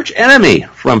our arch enemy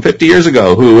from 50 years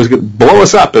ago, who was going to blow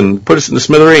us up and put us in the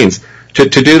smithereens to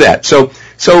do that. So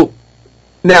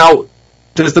now,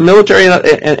 does the military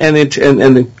and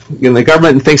the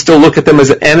government and things still look at them as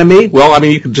an enemy? Well, I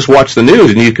mean, you can just watch the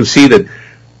news and you can see that,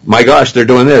 my gosh, they're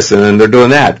doing this and they're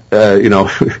doing that.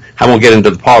 I won't get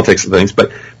into the politics of things,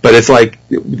 but it's like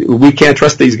we can't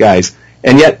trust these guys.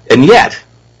 And yet,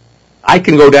 I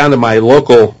can go down to my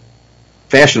local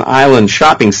Fashion Island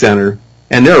shopping center,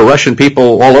 and there are Russian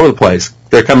people all over the place.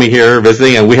 They're coming here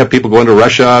visiting, and we have people going to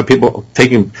Russia, people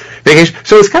taking vacation.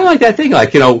 So it's kind of like that thing,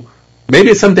 like,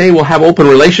 maybe someday we'll have open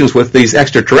relations with these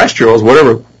extraterrestrials,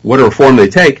 whatever form they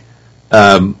take,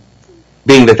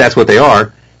 being that that's what they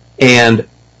are.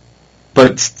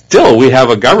 But still, we have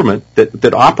a government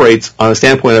that operates on a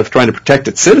standpoint of trying to protect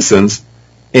its citizens,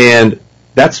 and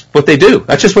that's what they do.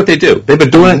 That's just what they do. They've been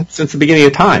doing it since the beginning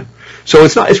of time. So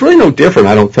it's really no different,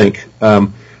 I don't think.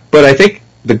 But I think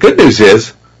the good news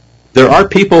is there are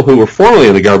people who were formerly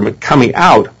in the government coming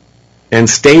out and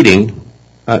stating,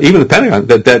 even the Pentagon,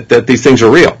 that these things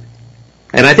are real.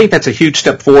 And I think that's a huge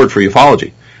step forward for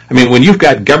ufology. I mean, when you've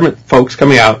got government folks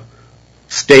coming out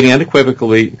stating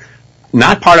unequivocally,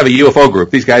 not part of a UFO group,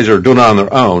 these guys are doing it on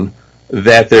their own,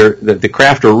 that the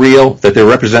craft are real, that they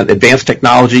represent advanced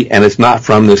technology, and it's not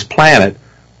from this planet,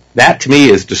 that to me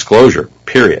is disclosure,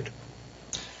 period.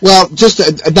 Well, just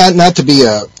not to be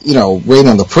rain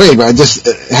on the parade, but I just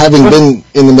having been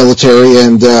in the military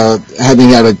and having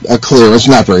had a clearance,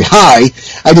 not very high.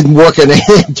 I didn't work on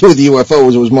anything to do with the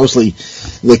UFOs. It was mostly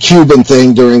the Cuban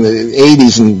thing during the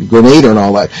 80s and Grenada and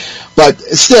all that. But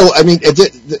still, I mean,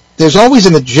 there's always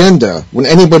an agenda when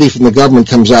anybody from the government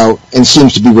comes out and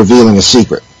seems to be revealing a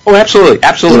secret. Oh, absolutely.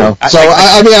 I'm still a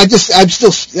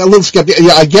little skeptical.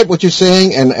 Yeah, I get what you're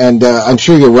saying, and I'm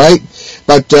sure you're right,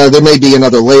 but there may be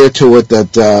another layer to it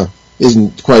that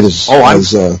isn't quite as. Oh, I'm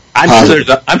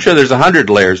sure there's 100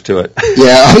 layers to it.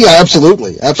 Yeah,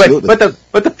 absolutely.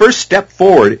 But the first step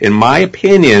forward, in my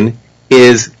opinion,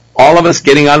 is all of us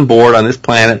getting on board on this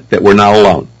planet that we're not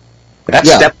alone.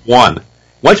 That's step one.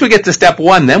 Once we get to step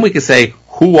one, then we can say,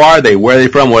 who are they? Where are they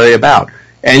from? What are they about?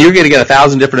 And you're going to get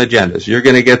 1,000 different agendas. You're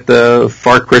going to get the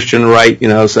far Christian right,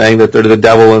 saying that they're the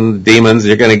devil and demons.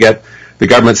 You're going to get the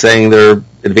government saying they're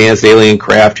advanced alien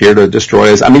craft here to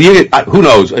destroy us. I mean, who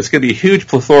knows? It's going to be a huge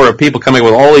plethora of people coming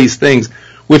with all these things,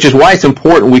 which is why it's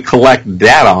important we collect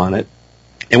data on it,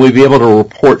 and we be able to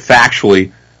report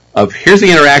factually of here's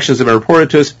the interactions that have been reported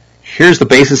to us, here's the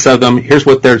basis of them, here's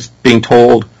what they're being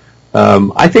told.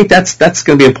 I think that's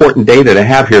going to be important data to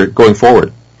have here going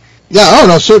forward.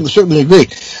 Yeah, certainly agree.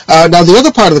 Now, the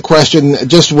other part of the question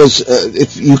just was,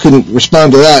 if you can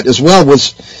respond to that as well,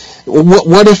 was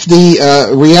what if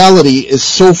the reality is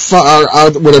so far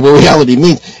out, whatever reality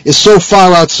means, is so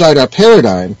far outside our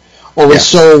paradigm, or is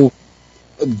so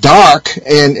dark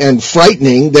and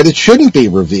frightening that it shouldn't be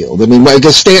revealed? I mean, I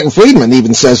guess Stanton Friedman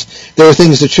even says there are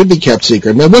things that should be kept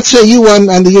secret. Now, what say you on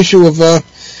the issue of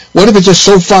what if it's just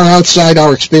so far outside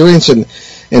our experience and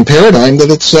paradigm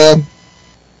that it's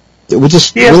we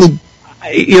just really...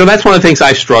 that's one of the things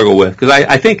I struggle with, because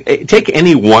I think, take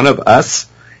any one of us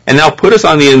and now put us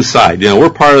on the inside. We're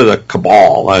part of the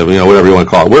cabal, whatever you want to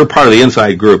call it. We're part of the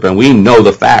inside group, and we know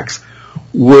the facts.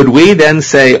 Would we then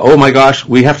say, oh my gosh,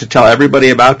 we have to tell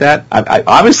everybody about that?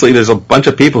 Obviously, there's a bunch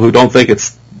of people who don't think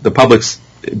it's the public's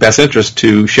best interest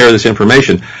to share this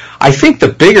information. I think the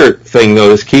bigger thing,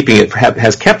 though, is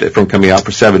has kept it from coming out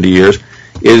for 70 years,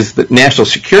 is the national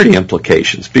security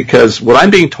implications. Because what I'm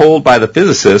being told by the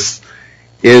physicists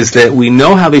is that we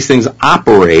know how these things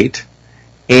operate,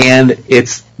 and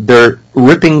they're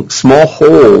ripping small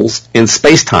holes in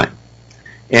space-time.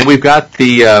 And we've got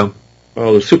the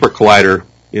super collider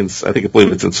I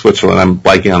believe it's in Switzerland. I'm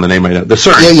blanking on the name right now. The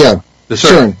CERN. Yeah. The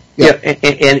CERN. Yeah.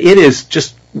 And it is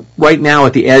just right now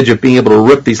at the edge of being able to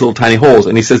rip these little tiny holes.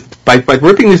 And he says by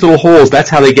ripping these little holes, that's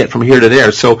how they get from here to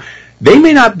there. So they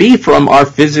may not be from our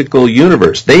physical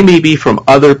universe. They may be from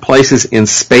other places in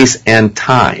space and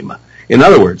time. In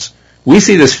other words, we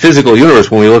see this physical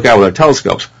universe when we look out with our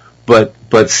telescopes, but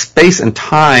space and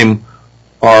time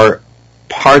are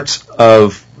parts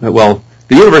of,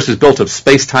 the universe is built of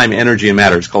space, time, energy, and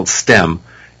matter. It's called STEM.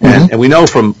 And we know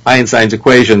from Einstein's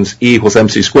equations, E equals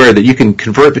mc squared, that you can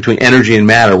convert between energy and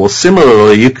matter. Well,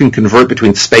 similarly, you can convert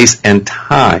between space and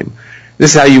time.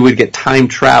 This is how you would get time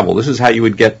travel. This is how you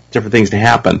would get different things to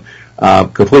happen,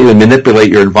 completely manipulate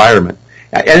your environment.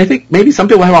 And I think maybe some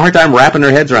people have a hard time wrapping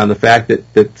their heads around the fact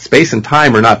that space and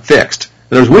time are not fixed.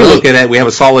 In other words, we look at it, we have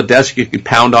a solid desk, you can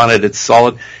pound on it, it's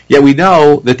solid. Yet we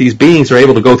know that these beings are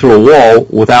able to go through a wall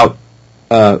without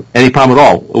any problem at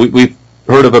all. We've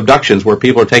heard of abductions where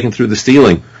people are taken through the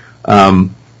ceiling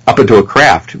up into a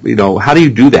craft. How do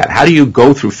you do that? How do you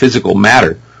go through physical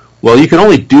matter? Well, you can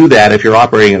only do that if you're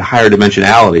operating at higher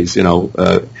dimensionalities.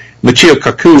 Michio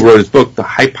Kaku wrote his book, The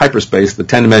Hyperspace, the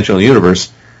 10-Dimensional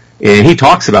Universe, and he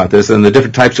talks about this and the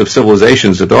different types of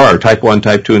civilizations that there are, Type 1,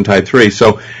 Type 2, and Type 3.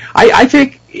 So I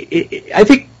think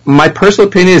my personal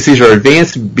opinion is these are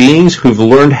advanced beings who've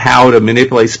learned how to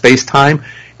manipulate space-time,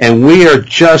 and we are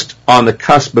just on the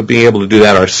cusp of being able to do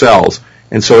that ourselves.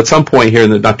 And so at some point here in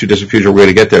the not-too-distant future, we're going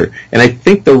to get there. And I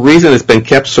think the reason it's been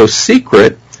kept so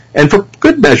secret, and for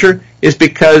good measure, is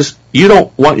because you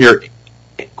don't want your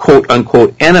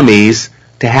quote-unquote enemies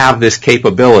to have this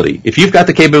capability. If you've got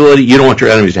the capability, you don't want your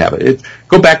enemies to have it.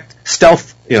 Go back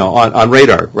stealth, on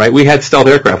radar, right? We had stealth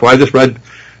aircraft. Well, I just read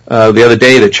the other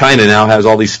day that China now has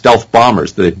all these stealth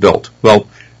bombers that they've built. Well,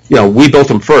 we built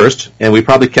them first, and we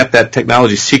probably kept that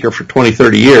technology secret for 20,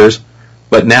 30 years,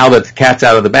 but now that the cat's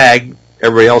out of the bag,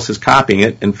 everybody else is copying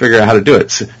it and figuring out how to do it.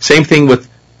 Same thing with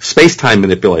space-time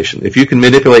manipulation. If you can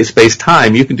manipulate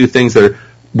space-time, you can do things that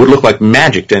would look like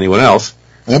magic to anyone else.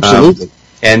 Absolutely.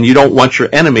 And you don't want your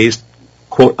enemies,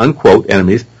 quote-unquote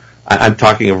enemies, I'm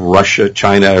talking of Russia,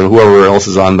 China, or whoever else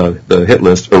is on the hit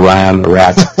list, Iran,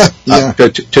 Iraq,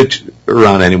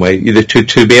 Iran anyway,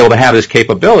 to be able to have this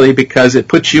capability, because it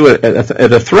puts you at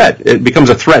a threat. It becomes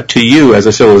a threat to you as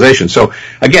a civilization. So,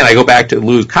 again, I go back to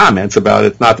Lou's comments about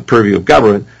it's not the purview of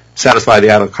government to satisfy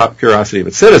the idle curiosity of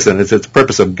its citizen. It's the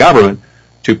purpose of government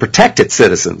to protect its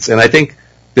citizens. And I think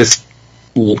this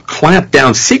clamped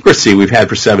down secrecy we've had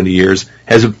for 70 years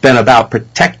has been about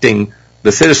protecting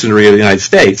the citizenry of the United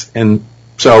States. And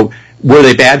so, were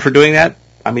they bad for doing that?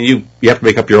 I mean, you have to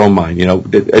make up your own mind.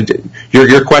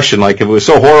 Your question, like, if it was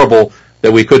so horrible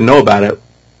that we couldn't know about it,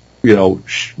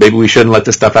 maybe we shouldn't let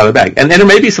this stuff out of the bag. And there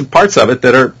may be some parts of it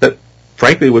that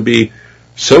frankly would be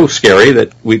so scary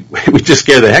that we just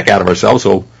scare the heck out of ourselves.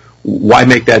 So why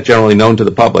make that generally known to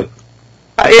the public?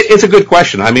 It's a good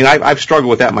question. I mean, I've struggled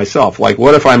with that myself. Like,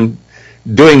 what if I'm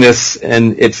doing this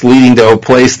and it's leading to a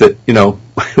place that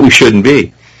we shouldn't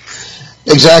be?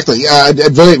 Exactly.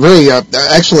 Very, very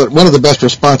excellent. One of the best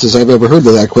responses I've ever heard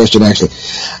to that question, actually.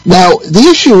 Now, the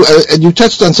issue, and you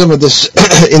touched on some of this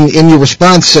in your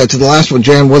response to the last one,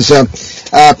 Jan, was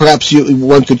perhaps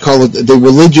one could call it the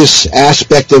religious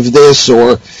aspect of this,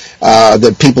 or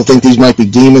that people think these might be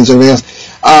demons and everything else.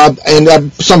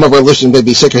 And some of our listeners may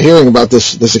be sick of hearing about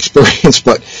this experience,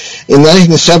 but in the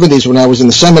 1970s, when I was in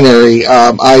the seminary,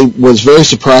 I was very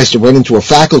surprised to run into a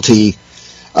faculty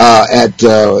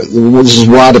this is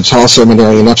Wadhams Hall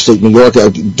Seminary in upstate New York.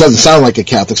 It doesn't sound like a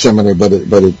Catholic seminary, but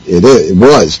it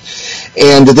was.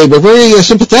 And they were very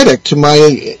sympathetic to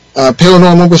my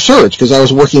paranormal research, because I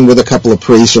was working with a couple of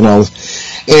priests and all.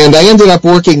 And I ended up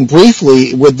working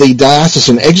briefly with the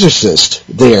diocesan exorcist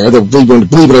there. Believe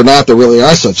it or not, there really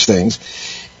are such things.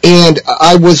 And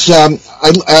I was,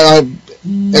 I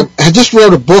just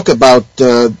wrote a book about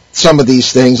some of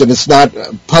these things, and it's not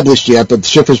published yet, but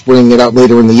Schiffer's bringing it out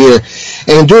later in the year.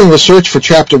 And in doing research for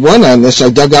Chapter 1 on this, I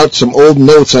dug out some old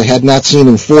notes I had not seen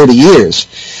in 40 years.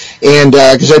 And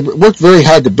because I worked very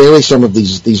hard to bury some of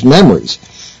these memories.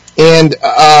 And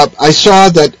I saw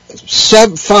that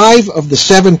 5 of the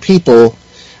 7 people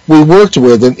we worked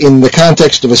with in the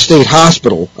context of a state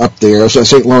hospital up there, so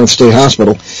St. Lawrence State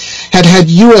Hospital, had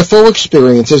UFO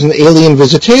experiences and alien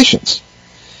visitations.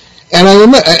 And I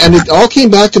remember, and it all came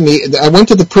back to me. I went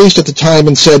to the priest at the time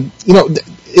and said,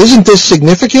 isn't this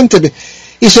significant?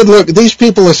 He said, look, these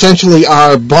people essentially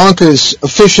are bonkers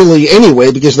officially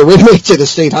anyway, because they're inmates at a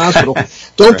state hospital.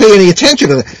 Don't pay any attention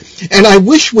to that. And I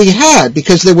wish we had,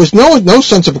 because there was no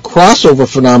sense of a crossover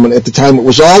phenomenon at the time. It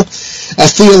was all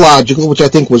theological, which I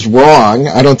think was wrong.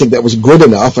 I don't think that was good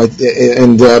enough.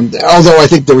 Although I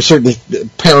think there were certainly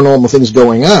paranormal things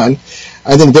going on,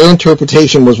 I think their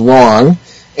interpretation was wrong.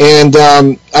 And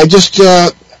I just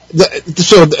so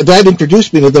that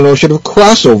introduced me to the notion of a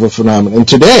crossover phenomenon. And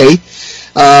today,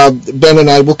 Ben and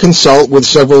I will consult with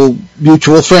several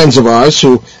mutual friends of ours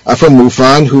who are from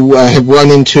MUFON, who have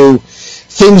run into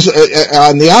things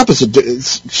on the opposite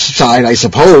side, I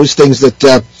suppose, things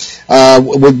that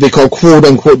would be called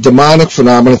quote-unquote demonic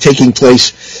phenomena taking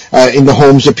place in the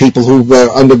homes of people who've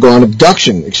undergone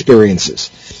abduction experiences.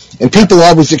 And people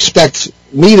always expect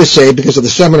me to say, because of the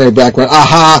seminary background,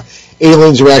 aha,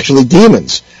 aliens are actually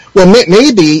demons. Well,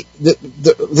 maybe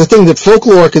the thing that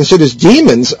folklore considers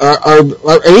demons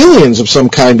are aliens of some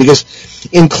kind, because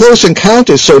in close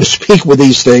encounters, so to speak, with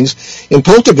these things, in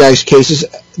poltergeist cases,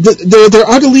 they're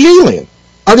utterly alien,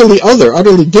 utterly other,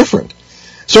 utterly different.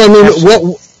 So, I mean,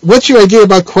 what's your idea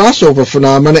about crossover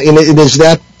phenomena, and is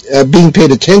that being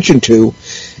paid attention to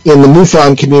in the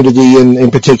MUFON community in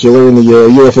particular, in the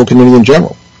UFO community in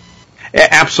general?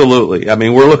 Absolutely. I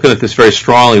mean, we're looking at this very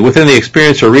strongly. Within the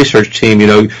experiencer research team,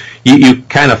 you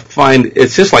kind of find,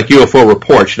 it's just like UFO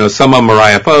reports. Some of them are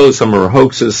IFOs, some are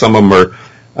hoaxes, some of them are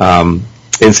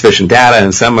insufficient data,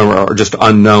 and some of them are just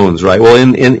unknowns, right? Well,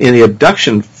 in the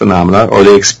abduction phenomena, or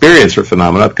the experiencer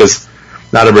phenomena, because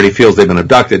not everybody feels they've been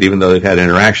abducted, even though they've had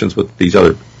interactions with these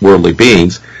other worldly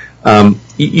beings,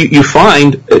 you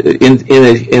find in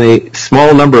a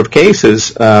small number of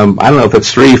cases, I don't know if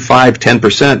it's 3, 5,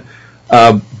 10%,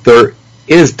 there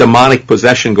is demonic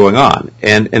possession going on.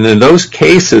 And in those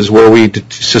cases where we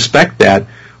suspect that,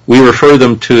 we refer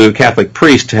them to a Catholic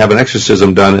priest to have an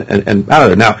exorcism done and out of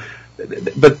there. Now,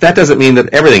 but that doesn't mean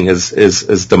that everything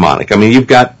is demonic. I mean, you've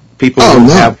got people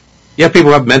people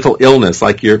who have mental illness,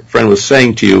 like your friend was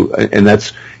saying to you, and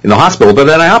that's in the hospital. But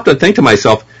then I often think to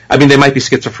myself, I mean, they might be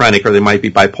schizophrenic or they might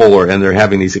be bipolar, and they're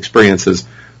having these experiences.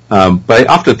 But I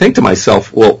often think to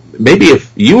myself, well, maybe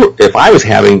if I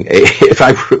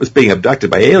was being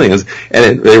abducted by aliens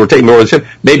and they were taking me over the ship,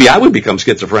 maybe I would become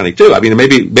schizophrenic too. I mean,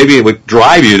 maybe it would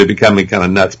drive you to becoming kind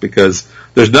of nuts, because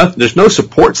there's no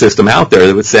support system out there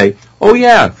that would say, oh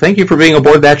yeah, thank you for being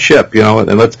aboard that ship, and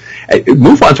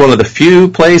MUFON's one of the few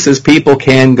places people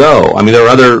can go. I mean, there are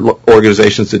other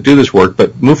organizations that do this work,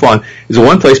 but MUFON is the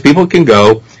one place people can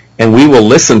go, and we will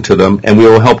listen to them, and we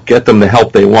will help get them the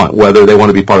help they want, whether they want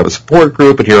to be part of a support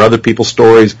group and hear other people's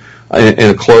stories in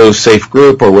a closed, safe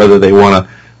group, or whether they want to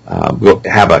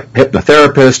have a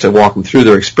hypnotherapist to walk them through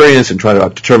their experience and try to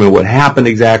determine what happened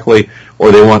exactly,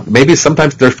 or they want, maybe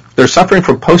sometimes they're suffering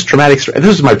from post-traumatic stress.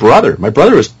 This is my brother. My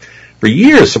brother was, for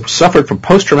years, suffered from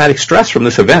post-traumatic stress from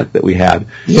this event that we had,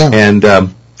 and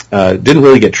didn't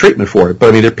really get treatment for it. But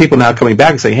I mean, there are people now coming back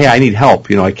and saying, hey, I need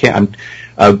help. I can't.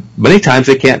 Many times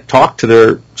they can't talk to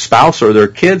their spouse or their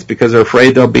kids because they're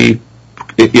afraid they'll be,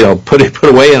 put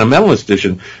away in a mental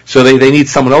institution. So they need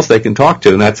someone else they can talk to,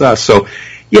 and that's us. So,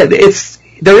 yeah,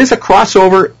 there is a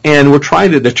crossover, and we're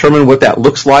trying to determine what that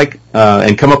looks like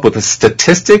and come up with the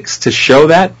statistics to show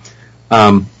that.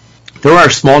 There are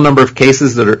a small number of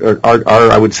cases that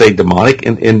are I would say, demonic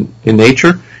in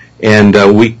nature, and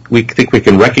we think we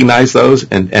can recognize those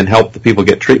and help the people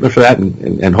get treatment for that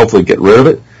and hopefully get rid of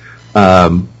it.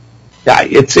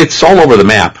 It's all over the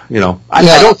map.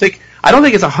 I don't think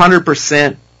it's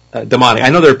 100% demonic. I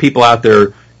know there are people out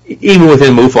there, even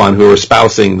within MUFON, who are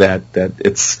espousing that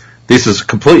this is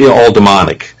completely all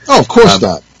demonic. Oh, of course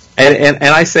not. And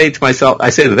I say to myself,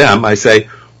 I say to them,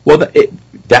 well,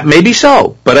 That may be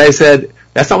so, but I said,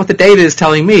 that's not what the data is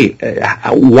telling me.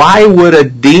 Why would a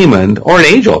demon, or an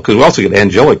angel, because we also get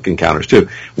angelic encounters too,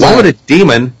 why would a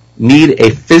demon need a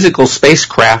physical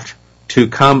spacecraft to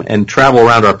come and travel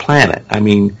around our planet? I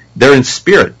mean, they're in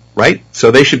spirit, right?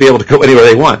 So they should be able to go anywhere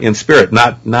they want in spirit,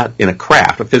 not in a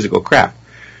craft, a physical craft.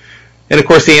 And of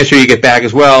course, the answer you get back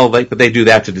is, well, but they do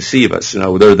that to deceive us.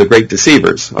 They're the great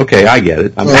deceivers. Okay, I get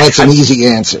it. That's an easy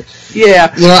answer.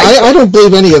 Yeah. I don't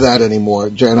believe any of that anymore,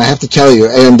 Jen, I have to tell you.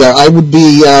 And I would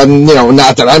be,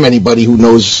 not that I'm anybody who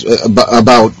knows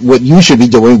about what you should be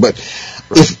doing, but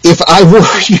if I were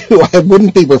you, I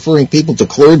wouldn't be referring people to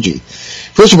clergy.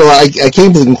 First of all, I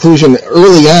came to the conclusion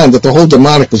early on that the whole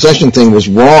demonic possession thing was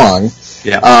wrong.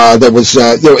 Yeah. That was,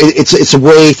 it's a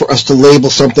way for us to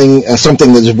label something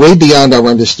that is way beyond our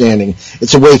understanding.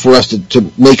 It's a way for us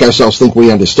to make ourselves think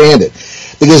we understand it.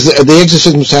 Because the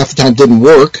exorcisms half the time didn't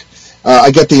work. I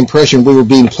get the impression we were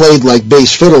being played like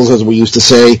bass fiddles, as we used to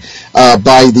say,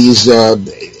 by these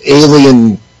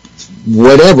alien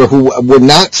whatever who were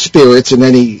not spirits in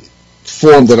any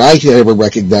form that I could ever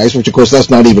recognize, which of course that's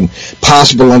not even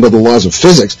possible under the laws of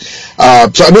physics.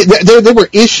 So I mean, there were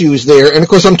issues there, and of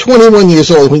course I'm 21 years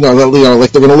old. Like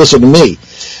they're going to listen to me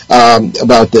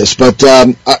about this, but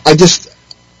I just.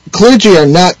 Clergy are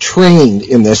not trained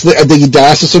in this. The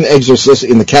diocesan exorcists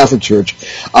in the Catholic Church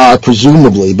are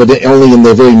presumably, but only in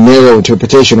their very narrow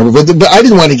interpretation of it. But I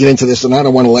didn't want to get into this, and I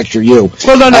don't want to lecture you.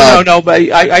 Well, no. But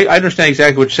I understand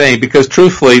exactly what you're saying, because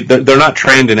truthfully, they're not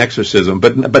trained in exorcism,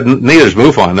 but neither is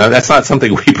MUFON. That's not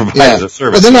something we provide as a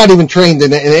service. But they're not even trained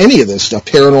in any of this stuff,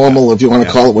 paranormal, if you want to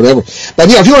call it whatever. But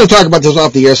if you want to talk about this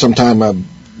off the air sometime, I'd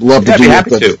love to do it. I'd be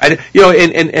happy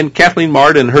to. And Kathleen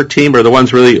Martin and her team are the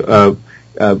ones really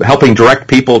helping direct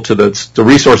people to the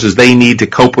resources they need to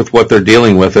cope with what they're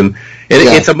dealing with, and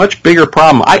it's a much bigger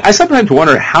problem. I sometimes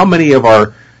wonder how many of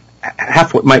our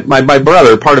my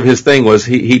brother, part of his thing was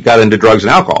he got into drugs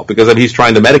and alcohol because he's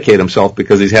trying to medicate himself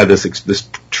because he's had this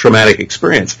traumatic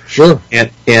experience. Sure.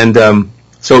 And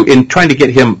so in trying to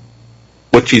get him,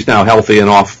 which he's now healthy and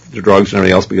off the drugs and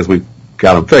everything else because we've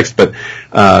got him fixed, but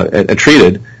and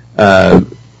treated.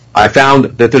 I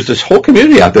found that there's this whole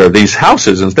community out there of these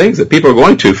houses and things that people are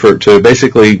going to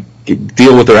basically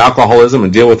deal with their alcoholism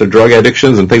and deal with their drug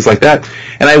addictions and things like that.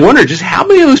 And I wonder just how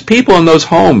many of those people in those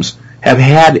homes have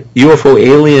had UFO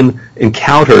alien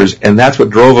encounters, and that's what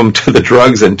drove them to the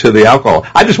drugs and to the alcohol.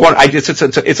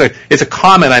 It's a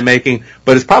comment I'm making,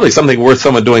 but it's probably something worth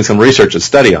someone doing some research and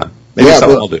study on. Maybe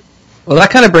something I'll do. Well,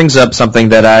 that kind of brings up something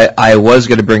that I was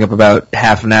going to bring up about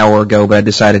half an hour ago, but I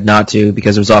decided not to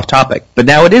because it was off topic. But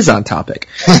now it is on topic.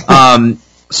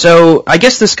 So I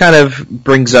guess this kind of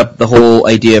brings up the whole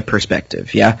idea of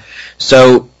perspective, yeah?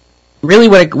 So really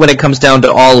when it comes down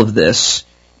to all of this,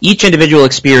 each individual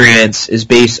experience is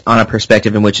based on a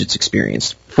perspective in which it's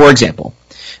experienced. For example,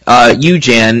 you,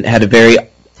 Jan, had a very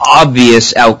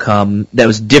obvious outcome that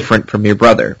was different from your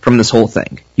brother from this whole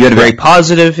thing. You had a very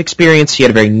positive experience, he had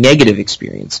a very negative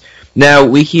experience. Now,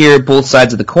 we hear both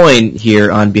sides of the coin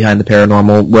here on Behind the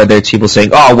Paranormal, whether it's people saying,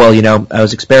 oh, well, I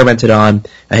was experimented on,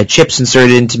 I had chips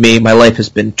inserted into me, my life has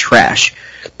been trash.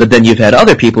 But then you've had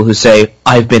other people who say,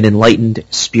 I've been enlightened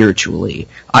spiritually.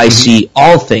 I see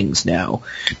all things now.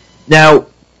 Now,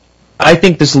 I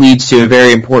think this leads to a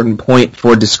very important point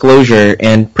for disclosure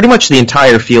and pretty much the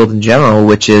entire field in general,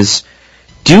 which is,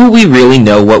 do we really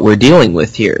know what we're dealing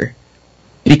with here?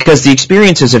 Because the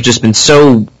experiences have just been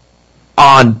so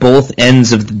on both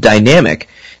ends of the dynamic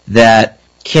that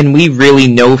can we really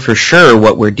know for sure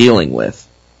what we're dealing with?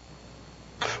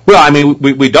 Well, I mean,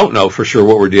 we don't know for sure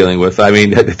what we're dealing with. I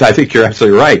mean, I think you're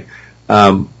absolutely right.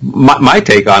 My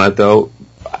take on it, though,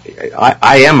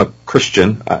 I am a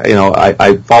Christian.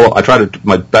 I try to do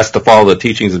my best to follow the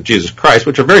teachings of Jesus Christ,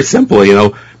 which are very simple.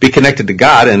 Be connected to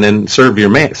God and then serve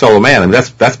your fellow man. And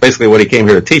that's basically what he came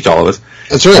here to teach all of us.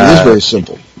 That's right. It is very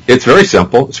simple. It's very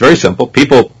simple. It's very simple.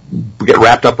 People get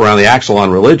wrapped up around the axle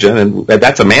on religion, and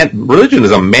religion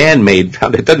is a man-made.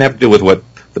 It doesn't have to do with what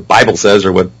the Bible says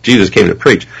or what Jesus came to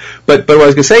preach. But what I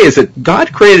was going to say is that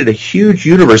God created a huge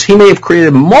universe. He may have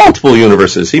created multiple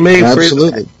universes. He may have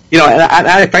created, and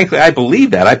I frankly, I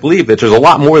believe that. I believe that there's a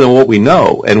lot more than what we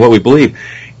know and what we believe.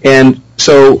 And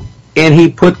he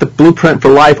put the blueprint for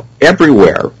life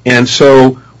everywhere. And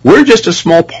so we're just a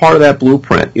small part of that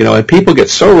blueprint, and people get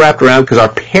so wrapped around because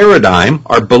our paradigm,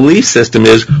 our belief system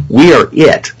is we are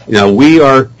it. We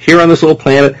are here on this little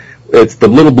planet. It's the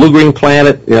little blue-green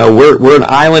planet. We're an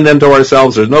island unto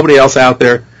ourselves. There's nobody else out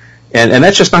there. And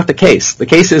that's just not the case. The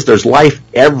case is there's life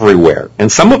everywhere.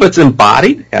 And some of it's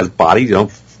embodied, has body,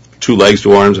 2 legs,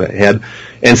 2 arms, a head.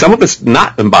 And some of it's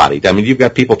not embodied. I mean, you've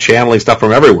got people channeling stuff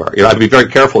from everywhere. You have to be very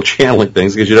careful channeling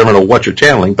things because you never know what you're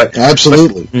channeling. But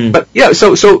absolutely. But yeah,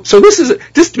 so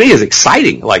this to me is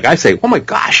exciting. Like I say, oh my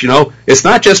gosh, it's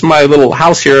not just my little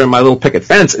house here and my little picket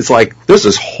fence. It's like there's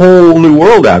this whole new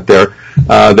world out there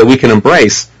that we can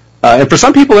embrace. And for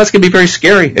some people, that's going to be very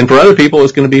scary, and for other people,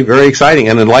 it's going to be very exciting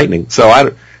and enlightening. So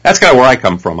that's kind of where I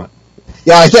come from.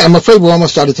 Yeah, I'm afraid we're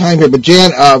almost out of time here, but Jan,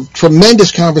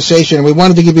 tremendous conversation, and we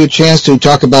wanted to give you a chance to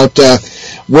talk about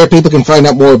where people can find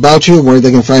out more about you, where they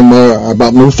can find more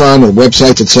about MUFON or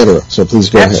websites, etc. So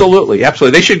please go ahead. Absolutely.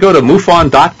 They should go to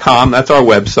MUFON.com. That's our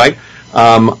website.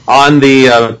 On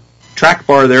the track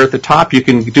bar there at the top, you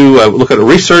can do look at a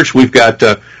research. We've got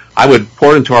I would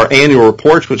report into our annual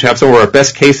reports, which have some of our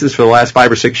best cases for the last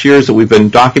 5 or 6 years that we've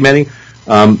been documenting.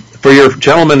 For your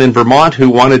gentleman in Vermont who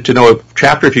wanted to know a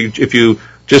chapter, if you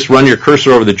just run your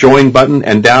cursor over the join button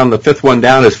and down the fifth one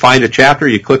down is find a chapter,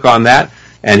 you click on that,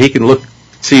 and he can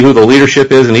see who the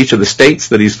leadership is in each of the states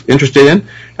that he's interested in.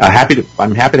 I'm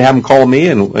happy to have him call me,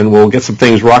 and we'll get some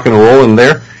things rocking and rolling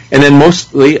there. And then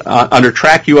mostly under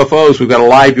Track UFOs, we've got a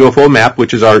live UFO map,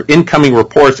 which is our incoming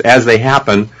reports as they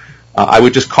happen. I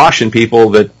would just caution people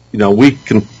that we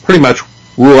can pretty much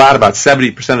rule out about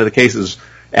 70% of the cases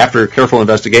after careful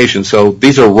investigation. So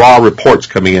these are raw reports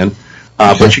coming in.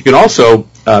 But you can also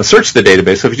search the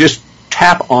database. So if you just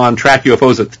tap on Track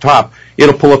UFOs at the top,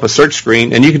 it'll pull up a search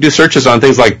screen, and you can do searches on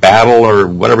things like Battle or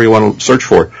whatever you want to search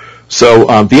for.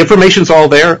 So the information's all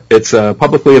there. It's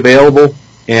publicly available,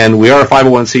 and we are a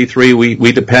 501c3.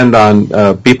 We depend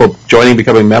on people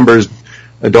becoming members,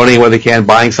 donating what they can,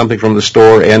 buying something from the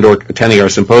store, and or attending our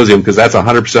symposium, because that's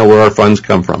 100% where our funds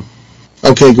come from.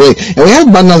 Okay, great. And we have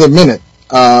about another minute.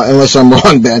 Unless I'm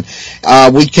wrong, Ben.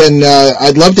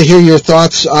 I'd love to hear your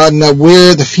thoughts on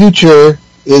where the future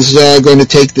is going to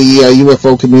take the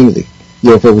UFO community,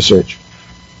 UFO research.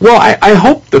 Well, I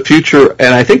hope the future,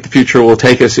 and I think the future will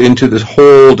take us into this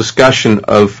whole discussion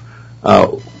of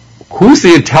who's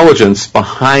the intelligence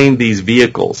behind these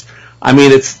vehicles. I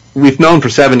mean, we've known for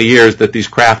 70 years that these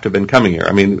craft have been coming here.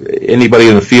 I mean, anybody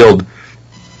in the field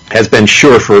has been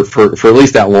sure for at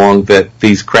least that long that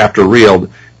these craft are real.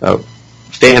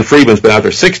 Stan Friedman's been out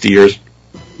there 60 years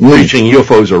preaching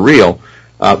UFOs are real.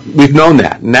 We've known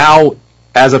that. Now,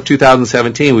 as of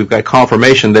 2017, we've got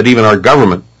confirmation that even our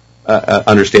government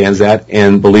understands that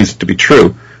and believes it to be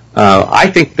true. I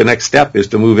think the next step is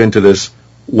to move into this,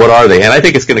 what are they? And I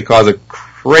think it's going to cause a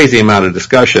crazy amount of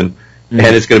discussion,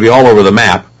 and it's going to be all over the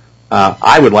map.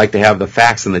 I would like to have the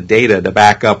facts and the data to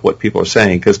back up what people are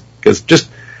saying, because just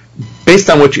based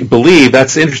on what you believe,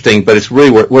 that's interesting, but it's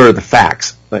really where are the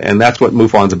facts? And that's what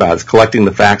MUFON's about. It's collecting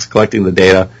the facts, collecting the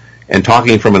data, and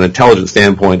talking from an intelligence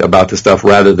standpoint about the stuff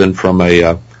rather than from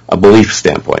a belief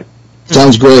standpoint.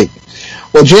 Sounds great.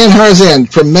 Well, Jan Harzan,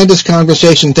 tremendous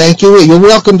conversation. Thank you. You're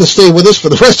welcome to stay with us for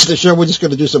the rest of the show. We're just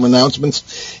going to do some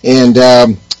announcements,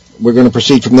 and we're going to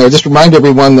proceed from there. Just remind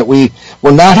everyone that we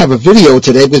will not have a video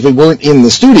today because we weren't in the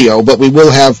studio, but we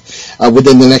will have,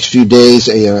 within the next few days,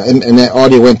 an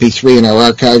audio MP3 in our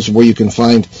archives where you can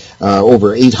find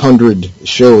over 800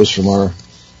 shows from our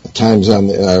times on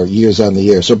the years on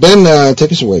the air. So, Ben,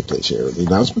 take us away, please, here. The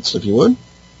announcements, if you would.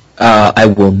 I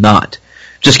will not.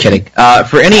 Just kidding.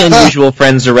 For any unusual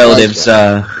friends or relatives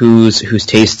whose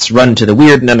tastes run to the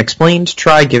weird and unexplained,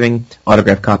 try giving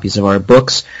autographed copies of our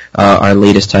books. Our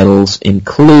latest titles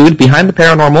include Behind the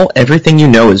Paranormal, Everything You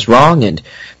Know Is Wrong, and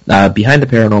Behind the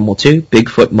Paranormal 2,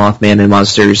 Bigfoot, Mothman, and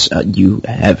Monsters You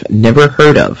Have Never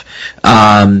Heard Of.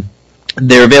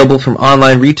 They're available from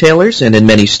online retailers and in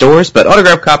many stores, but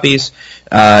autographed copies,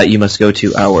 you must go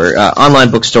to our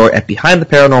online bookstore at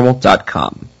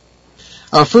BehindTheParanormal.com.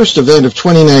 Our first event of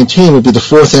 2019 will be the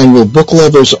 4th Annual Book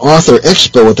Lovers Author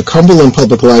Expo at the Cumberland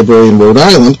Public Library in Rhode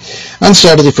Island on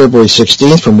Saturday, February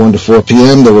 16th from 1 to 4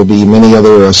 p.m. There will be many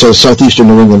other southeastern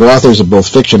New England authors of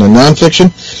both fiction and nonfiction,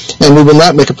 and we will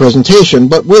not make a presentation,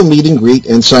 but we'll meet and greet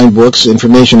and sign books.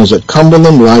 Information is at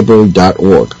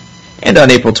cumberlandlibrary.org. And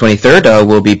on April 23rd,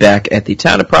 we'll be back at the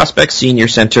Town of Prospect Senior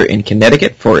Center in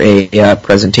Connecticut for a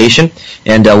presentation,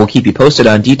 and we'll keep you posted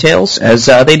on details as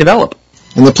they develop.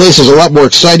 And the place is a lot more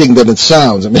exciting than it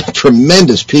sounds. I mean,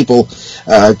 tremendous people,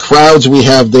 crowds we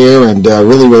have there, and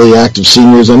really, really active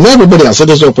seniors, and everybody else. It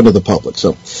is open to the public.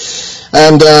 So,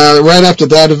 and right after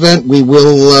that event, we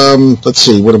will, let's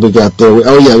see, what have we got there?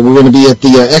 Oh, yeah, we're going to be at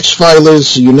the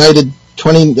X-Filers United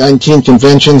 2019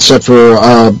 convention set for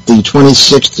the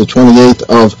 26th to 28th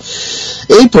of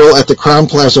April at the Crown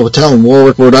Plaza Hotel in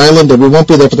Warwick, Rhode Island. And we won't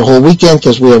be there for the whole weekend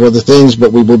because we have other things,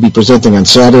 but we will be presenting on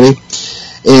Saturday.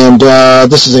 And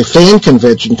this is a fan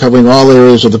convention covering all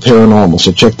areas of the paranormal,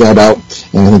 so check that out,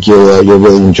 and I think you'll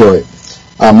really enjoy it.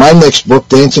 My next book,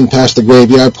 Dancing Past the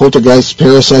Graveyard, Poltergeists,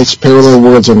 Parasites, Parallel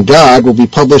Worlds, and God, will be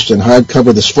published in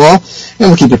hardcover this fall, and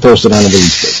we'll keep you posted on the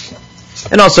release date.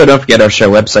 And also, don't forget our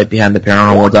show website,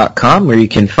 BehindTheParanormal.com, where you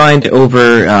can find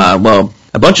over,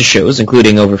 a bunch of shows,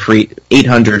 including over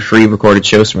 800 free recorded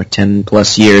shows from our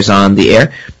 10-plus years on the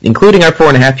air, including our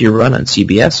 4.5-year run on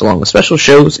CBS, along with special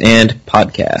shows and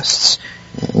podcasts.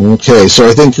 Okay, so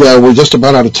I think we're just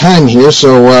about out of time here,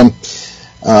 so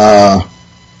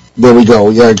there we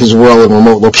go, because we're all in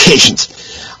remote locations.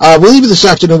 We'll leave you this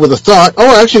afternoon with a thought.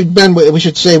 Oh, actually, Ben, we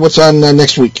should say what's on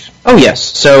next week. Oh, yes.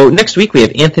 So next week we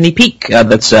have Anthony Peake.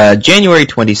 That's January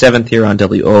 27th here on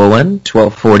WOON,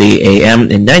 1240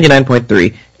 AM and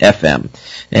 99.3 FM.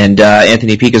 And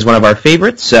Anthony Peake is one of our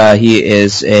favorites. He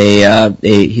is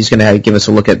he's going to give us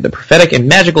a look at the prophetic and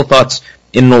magical thoughts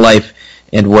in the life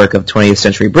and work of 20th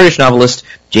century British novelist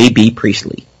J.B.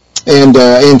 Priestley. And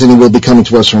Anthony will be coming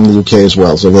to us from the UK as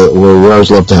well, so we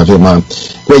always love to have him on.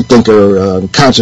 Great thinker, conscious